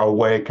for a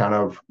way kind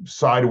of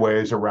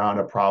sideways around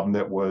a problem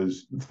that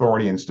was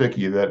thorny and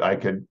sticky that I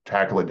could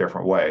tackle a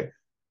different way.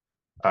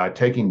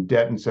 Taking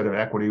debt instead of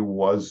equity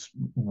was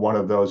one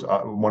of those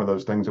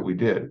things that we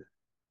did.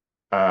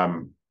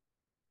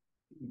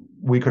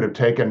 We could have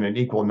taken an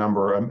equal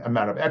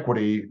amount of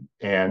equity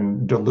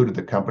and diluted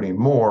the company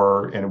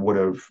more, and it would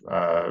have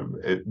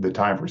the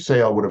time for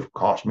sale would have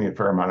cost me a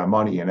fair amount of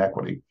money in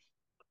equity.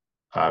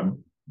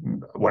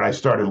 When I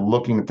started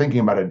thinking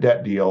about a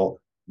debt deal,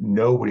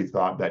 nobody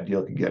thought that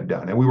deal could get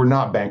done, and we were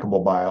not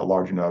bankable by a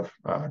large enough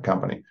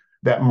company.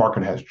 That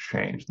market has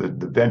changed.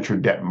 The venture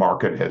debt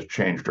market has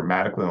changed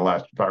dramatically in the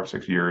last 5 or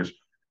 6 years,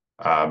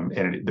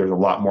 and there's a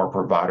lot more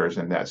providers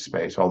in that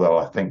space. Although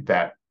I think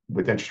that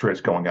with interest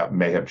rates going up,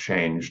 may have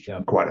changed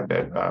quite a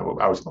bit. I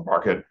was in the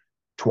market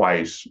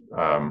twice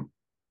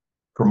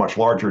for much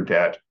larger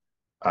debt,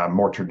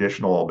 more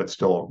traditional but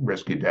still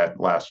risky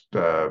debt last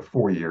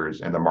 4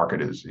 years, and the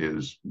market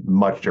is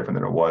much different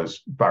than it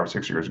was 5 or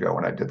 6 years ago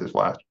when I did this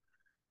last.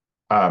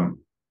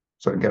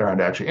 So to get around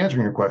to actually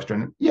answering your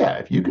question, yeah,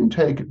 if you can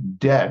take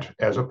debt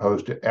as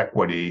opposed to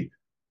equity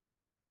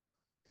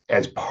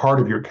as part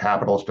of your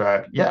capital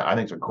stack, yeah, I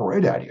think it's a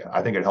great idea.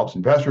 I think it helps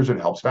investors, it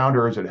helps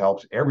founders, it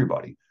helps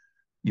everybody.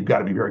 You've got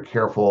to be very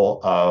careful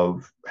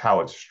of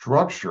how it's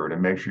structured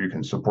and make sure you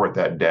can support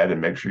that debt,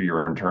 and make sure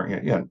you're in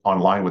turn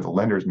online with the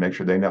lenders, make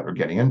sure they know what they're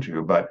getting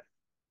into. But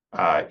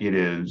it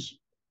is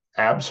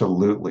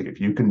absolutely, if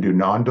you can do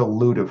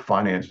non-dilutive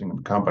financing of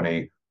a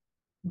company,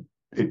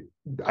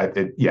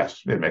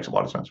 yes, it makes a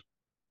lot of sense.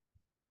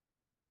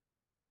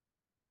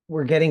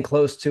 We're getting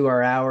close to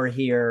our hour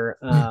here.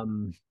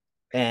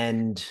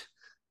 And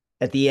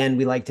at the end,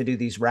 we like to do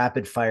these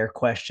rapid fire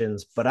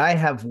questions, but I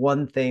have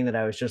one thing that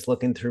I was just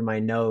looking through my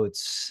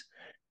notes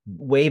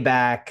way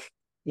back,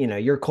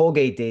 your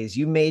Colgate days.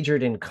 You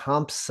majored in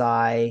comp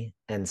sci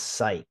and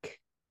psych,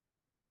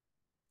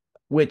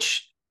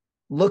 which,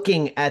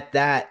 looking at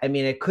that, I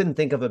mean, I couldn't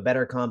think of a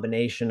better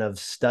combination of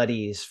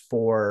studies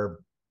for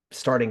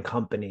starting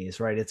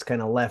companies, right? It's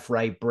kind of left,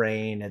 right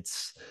brain.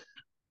 It's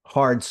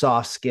hard,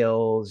 soft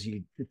skills.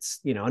 It's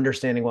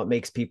understanding what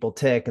makes people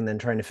tick, and then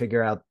trying to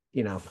figure out,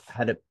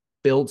 how to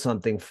build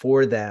something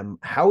for them.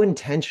 How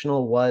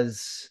intentional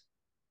was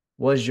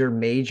your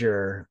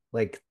major?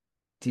 Like,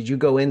 did you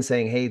go in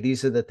saying, hey,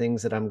 these are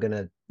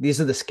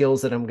the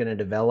skills that I'm going to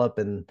develop,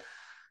 and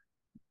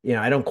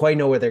I don't quite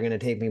know where they're going to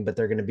take me, but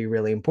they're going to be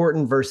really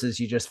important,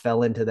 versus you just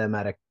fell into them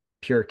out of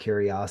pure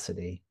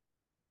curiosity?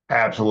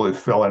 absolutely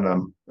fill in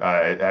them.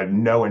 I had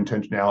no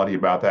intentionality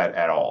about that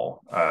at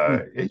all.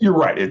 You're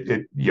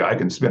right. Yeah, I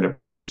can spin a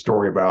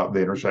story about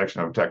the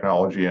intersection of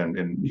technology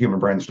and human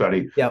brain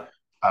study. Yep.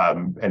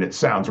 And it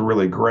sounds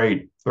really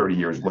great 30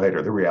 years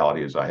later. The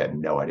reality is I had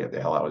no idea what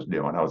the hell I was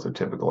doing. I was a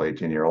typical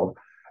 18-year-old.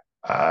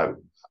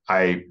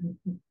 I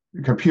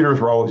computers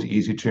were always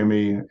easy to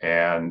me,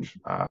 and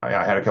I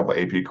had a couple of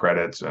AP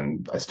credits,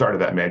 and I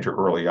started that major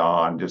early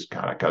on, just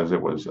kind of because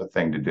it was a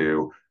thing to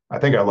do. I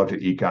think I looked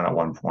at econ at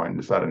one point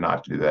and decided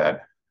not to do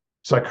that.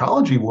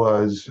 Psychology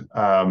was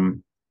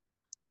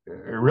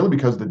really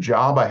because the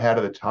job I had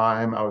at the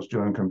time, I was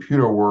doing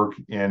computer work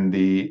in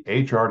the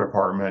HR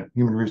department,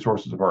 human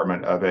resources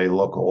department of a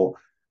local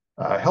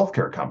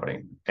healthcare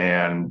company.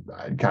 And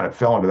I kind of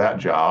fell into that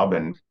job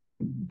and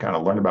kind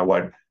of learned about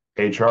what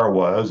HR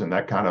was. And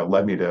that kind of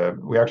led me to,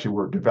 we actually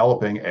were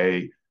developing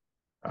a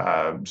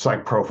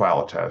psych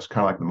profile test,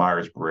 kind of like the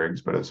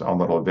Myers-Briggs, but its own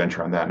little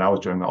adventure on that. And I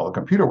was doing all the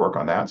computer work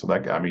on that. So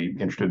that got me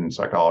interested in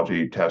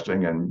psychology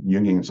testing and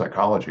Jungian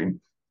psychology,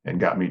 and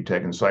got me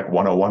taking Psych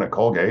 101 at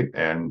Colgate,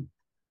 and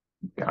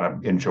kind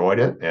of enjoyed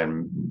it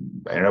and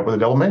ended up with a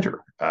double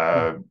major.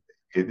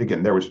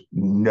 Again, there was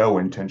no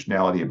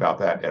intentionality about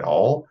that at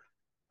all.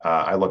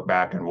 I look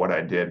back on what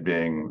I did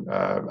being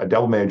a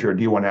double major, a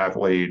D1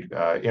 athlete,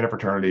 in a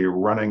fraternity,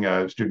 running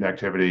a student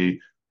activity,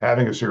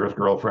 having a serious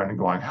girlfriend, and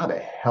going, how the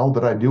hell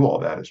did I do all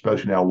that?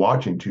 Especially now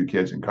watching two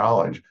kids in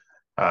college.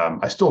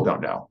 I still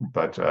don't know,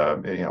 but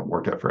it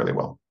worked out fairly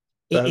well.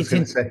 I was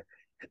going to say,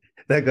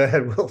 go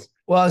ahead, Will.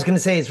 Well, I was going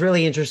to say, it's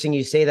really interesting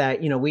you say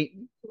that.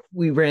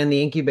 We ran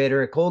the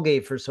incubator at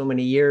Colgate for so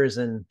many years,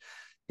 and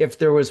if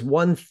there was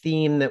one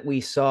theme that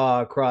we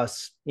saw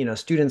across,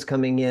 students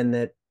coming in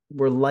that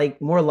were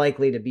more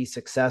likely to be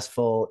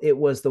successful, it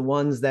was the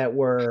ones that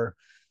were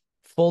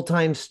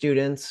full-time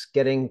students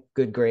getting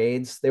good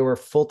grades. They were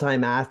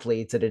full-time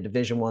athletes at a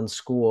Division I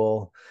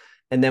school,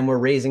 and then were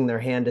raising their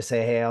hand to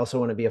say, hey, I also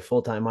want to be a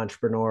full-time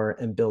entrepreneur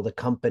and build a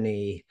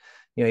company.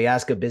 You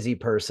ask a busy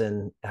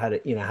person how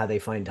they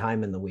find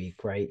time in the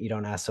week, right? You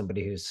don't ask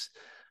somebody who's,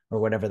 or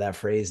whatever that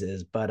phrase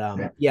is. But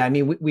I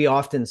mean, we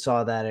often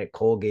saw that at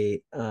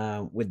Colgate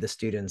with the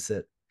students,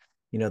 that,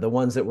 the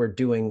ones that were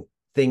doing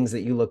things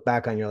that you look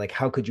back on, you're like,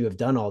 how could you have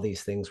done all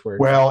these things? So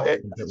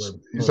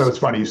it's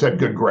funny, you said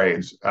good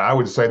grades. I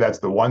would say that's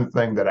the one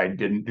thing that I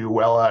didn't do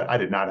well at. I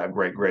did not have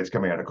great grades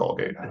coming out of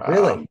Colgate.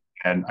 Really?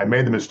 And I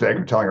made the mistake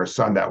of telling our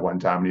son that one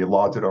time, and he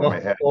lauds it over my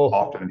head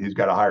often. He's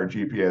got a higher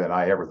GPA than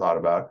I ever thought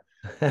about.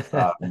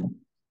 And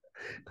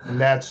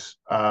that's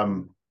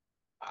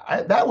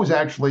that was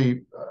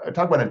actually,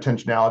 talk about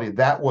intentionality.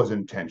 That was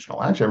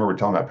intentional. Actually, I remember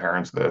telling my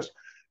parents this,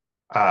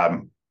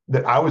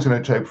 that I was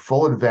going to take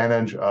full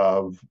advantage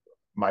of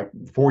my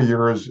 4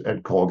 years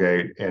at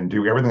Colgate and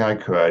do everything I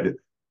could,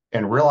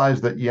 and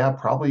realize that,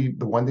 probably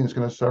the one thing that's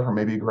going to suffer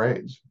may be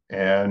grades.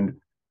 And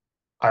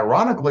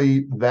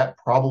ironically, that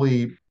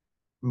probably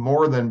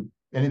more than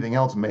anything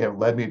else may have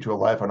led me to a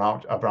life of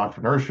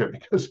entrepreneurship,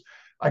 because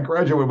I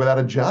graduated without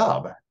a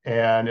job.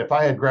 And if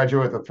I had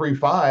graduated with a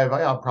 3.5,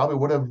 I probably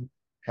would have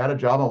had a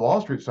job on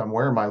Wall Street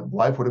somewhere. My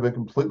life would have been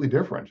completely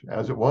different.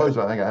 As it was,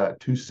 I think I had a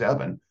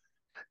 2.7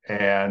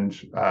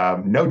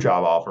 and no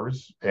job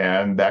offers.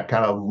 And that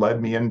kind of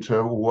led me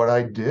into what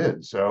I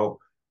did. So,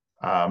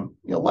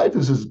 life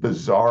is this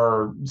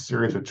bizarre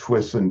series of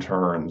twists and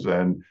turns.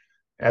 And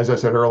as I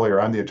said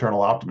earlier, I'm the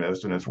eternal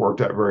optimist, and it's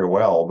worked out very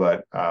well.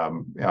 But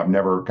I've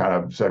never kind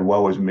of said,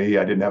 woe is me,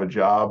 I didn't have a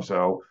job,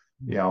 so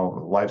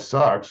life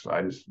sucks.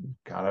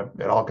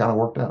 It all kind of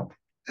worked out.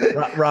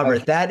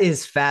 Robert, that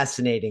is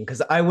fascinating,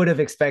 because I would have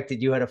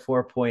expected you had a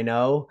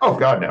 4.0. Oh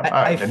God, no.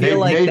 I feel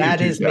like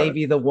that is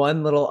maybe the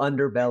one little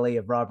underbelly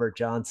of Robert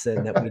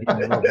Johnson that we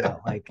didn't know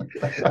about. Like,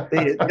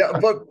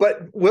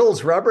 but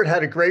Wills, Robert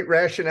had a great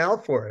rationale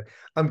for it.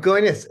 I'm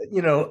going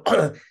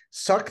to,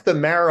 suck the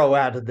marrow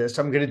out of this.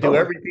 I'm going to do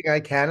everything I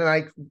can,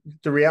 and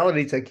the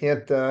reality is I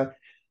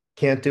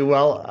can't do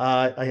well.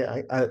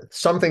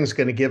 Something's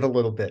going to give a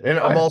little bit, and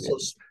I'm also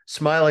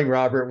smiling,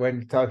 Robert,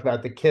 when you talk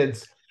about the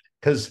kids,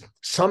 because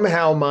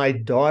somehow my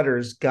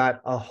daughters got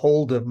a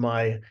hold of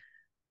my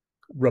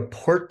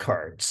report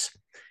cards.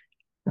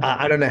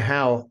 I don't know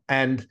how.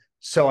 And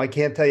so I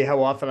can't tell you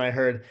how often I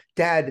heard,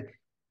 Dad,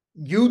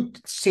 you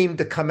seem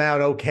to come out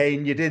okay,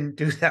 and you didn't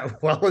do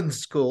that well in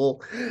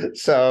school.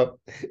 So,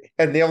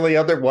 and the only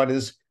other one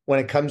is when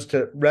it comes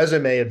to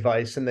resume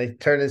advice, and they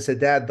turn and say,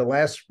 Dad, the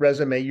last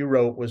resume you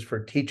wrote was for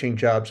teaching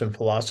jobs in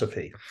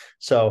philosophy.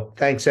 So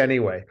thanks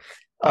anyway.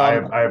 I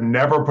have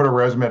never put a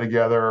resume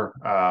together.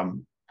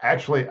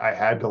 Actually, I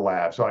had to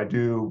laugh. So I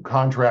do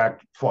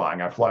contract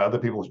flying. I fly other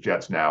people's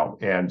jets now.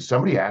 And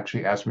somebody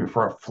actually asked me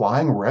for a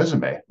flying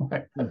resume.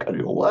 I gotta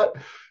do what?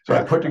 So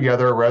I put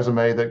together a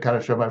resume that kind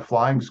of showed my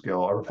flying skill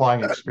or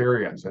flying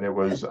experience. And it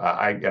was,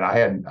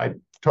 I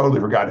totally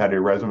forgot how to do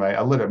a resume.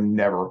 I literally have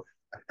never,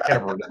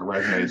 ever done a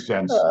resume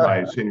since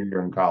my senior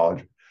year in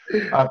college.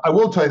 I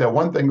will tell you that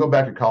one thing, go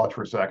back to college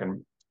for a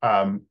second.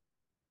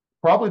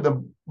 Probably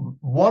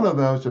one of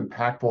the most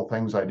impactful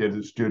things I did as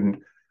a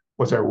student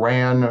was I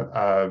ran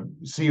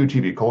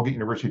CUTV, Colgate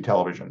University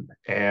Television,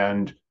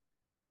 and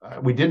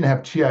we didn't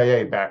have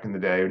TIA back in the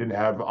day. We didn't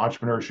have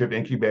entrepreneurship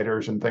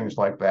incubators and things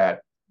like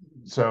that.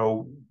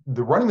 So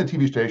the running the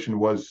TV station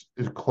was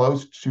as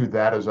close to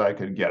that as I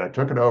could get. I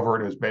took it over,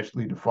 and it was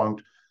basically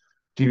defunct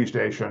TV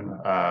station.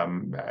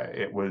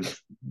 It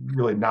was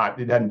really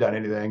not, it hadn't done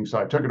anything. So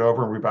I took it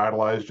over and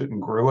revitalized it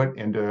and grew it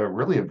into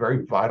really a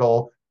very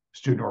vital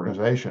student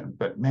organization.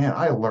 But man,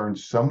 I learned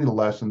so many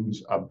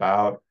lessons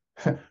about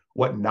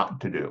what not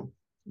to do.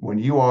 When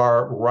you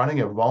are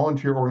running a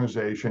volunteer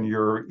organization,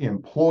 your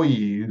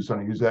employees,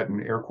 and I use that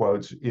in air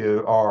quotes,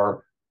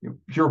 are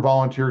pure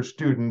volunteer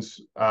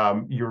students.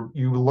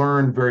 You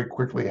learn very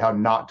quickly how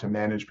not to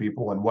manage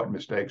people and what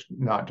mistakes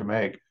not to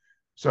make.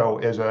 So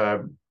as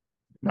a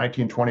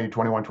 19, 20,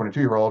 21,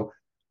 22-year-old,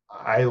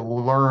 I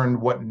learned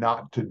what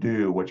not to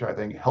do, which I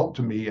think helped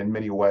me in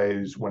many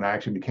ways when I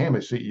actually became a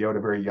CEO at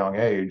a very young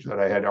age, that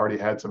I had already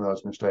had some of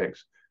those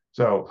mistakes.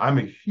 So I'm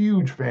a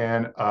huge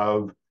fan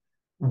of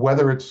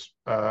whether it's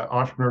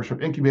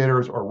entrepreneurship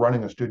incubators or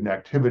running a student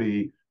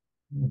activity,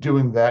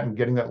 doing that and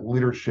getting that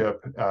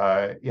leadership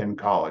in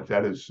college.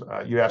 That is,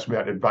 you asked me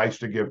about advice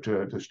to give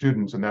to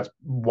students, and that's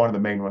one of the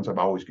main ones I've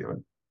always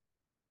given.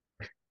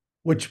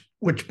 Which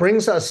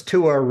brings us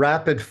to our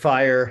rapid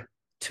fire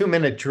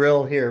 2-minute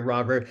drill here,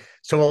 Robert.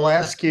 So we'll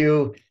ask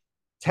you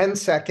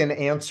 10-second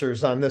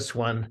answers on this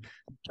one.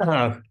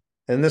 And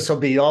this will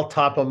be all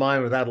top of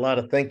mind without a lot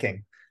of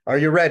thinking. Are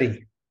you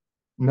ready?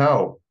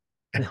 No.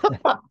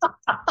 That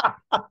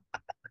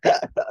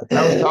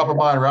was top of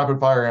mind, rapid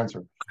fire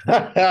answer.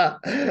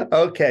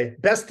 Okay.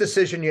 Best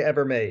decision you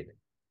ever made?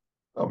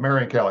 Oh,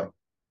 marrying Kelly.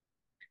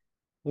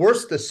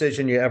 Worst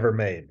decision you ever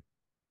made?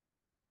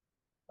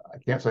 I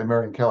can't say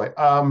marrying Kelly.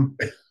 Oh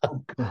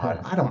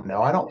God, I don't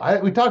know.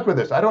 We talked about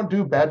this. I don't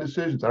do bad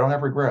decisions. I don't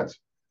have regrets.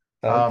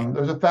 Okay.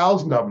 There's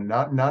 1,000 of them,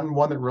 none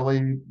one that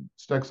really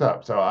sticks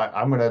up. So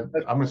I'm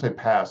gonna say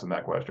pass on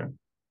that question.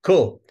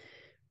 Cool.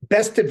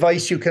 Best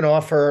advice you can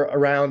offer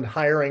around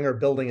hiring or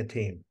building a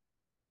team?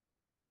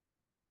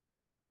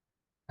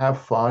 Have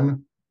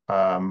fun.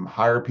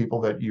 Hire people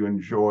that you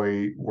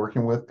enjoy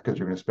working with, because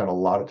you're going to spend a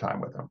lot of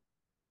time with them.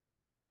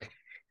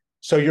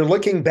 So you're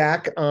looking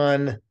back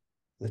on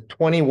the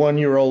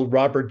 21-year-old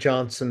Robert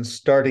Johnson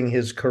starting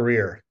his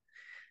career.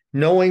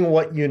 Knowing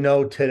what you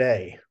know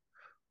today,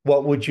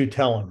 what would you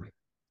tell him?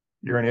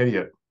 You're an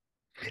idiot.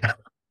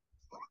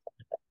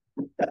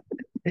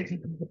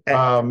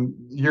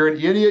 You're an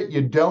idiot.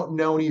 You don't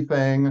know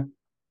anything.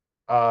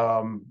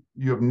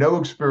 You have no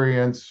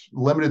experience,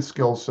 limited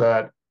skill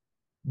set.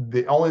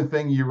 The only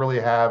thing you really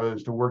have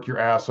is to work your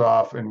ass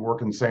off and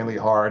work insanely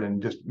hard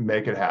and just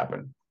make it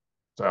happen.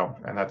 So,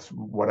 and that's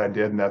what I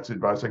did, and that's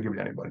advice I give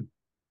to anybody.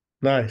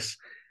 Nice.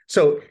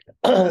 So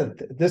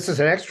this is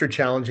an extra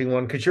challenging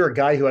one because you're a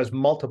guy who has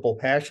multiple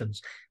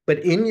passions. But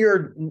in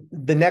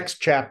the next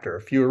chapter,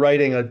 if you were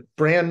writing a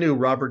brand new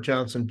Robert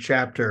Johnson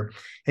chapter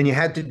and you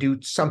had to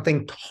do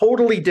something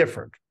totally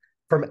different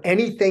from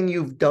anything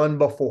you've done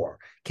before,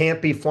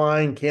 can't be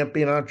flying, can't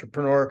be an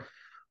entrepreneur,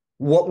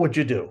 what would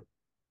you do?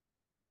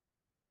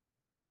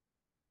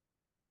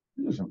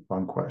 These are some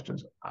fun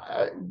questions.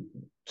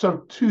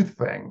 So 2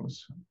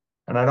 things,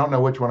 and I don't know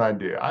which one I'd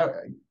do.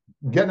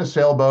 Get in a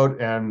sailboat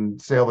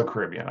and sail the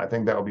Caribbean. I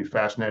think that would be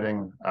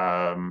fascinating,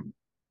 and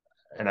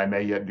I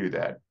may yet do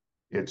that.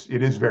 It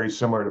is very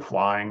similar to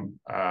flying,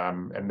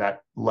 and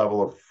that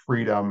level of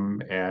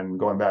freedom, and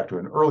going back to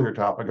an earlier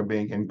topic of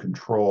being in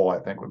control, I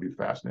think would be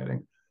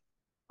fascinating.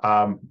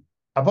 I've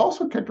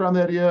also kicked around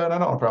the idea, and I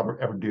don't know if I'll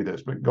ever do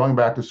this, but going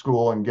back to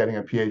school and getting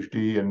a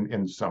PhD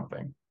in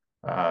something,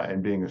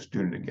 and being a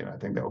student again. I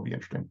think that would be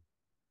interesting.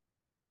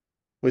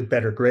 With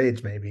better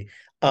grades, maybe.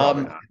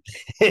 And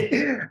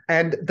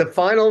the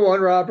final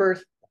one, Robert,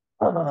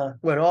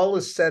 when all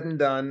is said and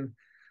done,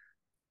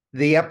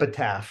 the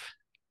epitaph,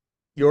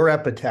 your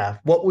epitaph,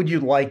 what would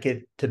you like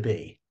it to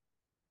be?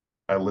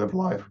 I live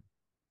life.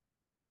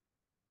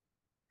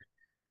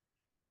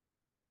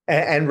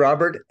 And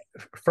Robert,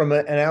 from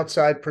an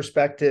outside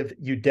perspective,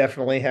 you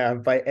definitely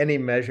have by any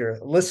measure.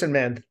 Listen,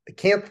 man, I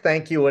can't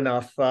thank you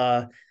enough.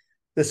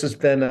 This has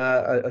been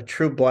a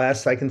true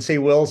blast. I can see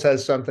Wills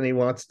has something he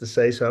wants to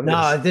say. So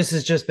this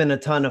has just been a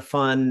ton of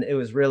fun. It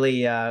was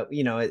really,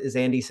 as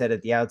Andy said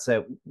at the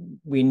outset,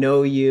 we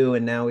know you,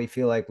 and now we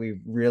feel like we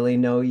really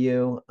know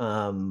you,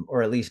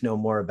 or at least know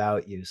more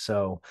about you.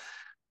 So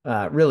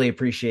really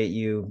appreciate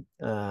you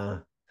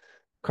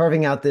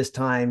carving out this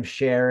time,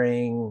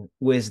 sharing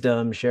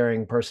wisdom,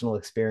 sharing personal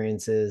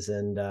experiences,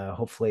 and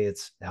hopefully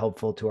it's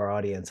helpful to our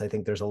audience. I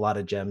think there's a lot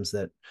of gems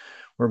that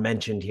were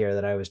mentioned here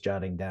that I was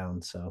jotting down.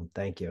 So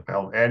thank you.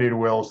 Well, Andy and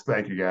Wills,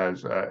 thank you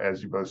guys.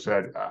 As you both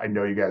said, I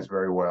know you guys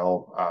very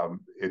well.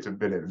 It's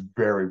been a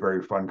very,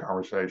 very fun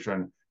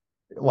conversation.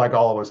 Like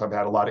all of us, I've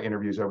had a lot of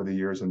interviews over the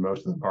years, and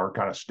most of them are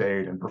kind of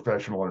staid and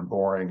professional and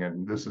boring.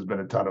 And this has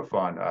been a ton of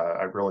fun.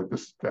 I've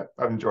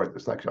enjoyed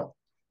this. Thanks, y'all.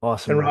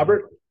 Awesome. And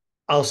Robert,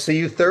 I'll see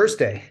you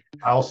Thursday.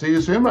 I'll see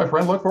you soon, my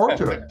friend. Look forward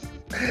to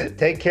it.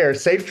 Take care.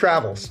 Safe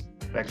travels.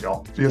 Thanks,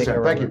 y'all. See you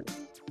soon. Thank you.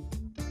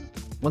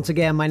 Once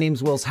again, my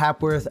name's Wills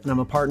Hapworth, and I'm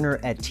a partner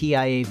at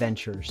TIA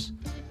Ventures.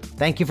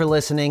 Thank you for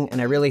listening, and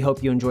I really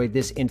hope you enjoyed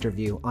this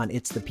interview on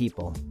It's the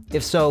People.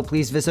 If so,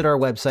 please visit our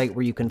website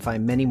where you can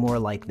find many more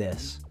like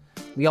this.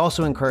 We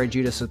also encourage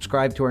you to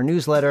subscribe to our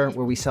newsletter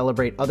where we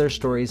celebrate other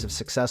stories of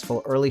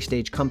successful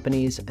early-stage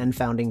companies and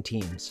founding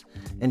teams,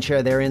 and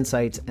share their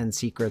insights and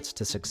secrets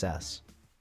to success.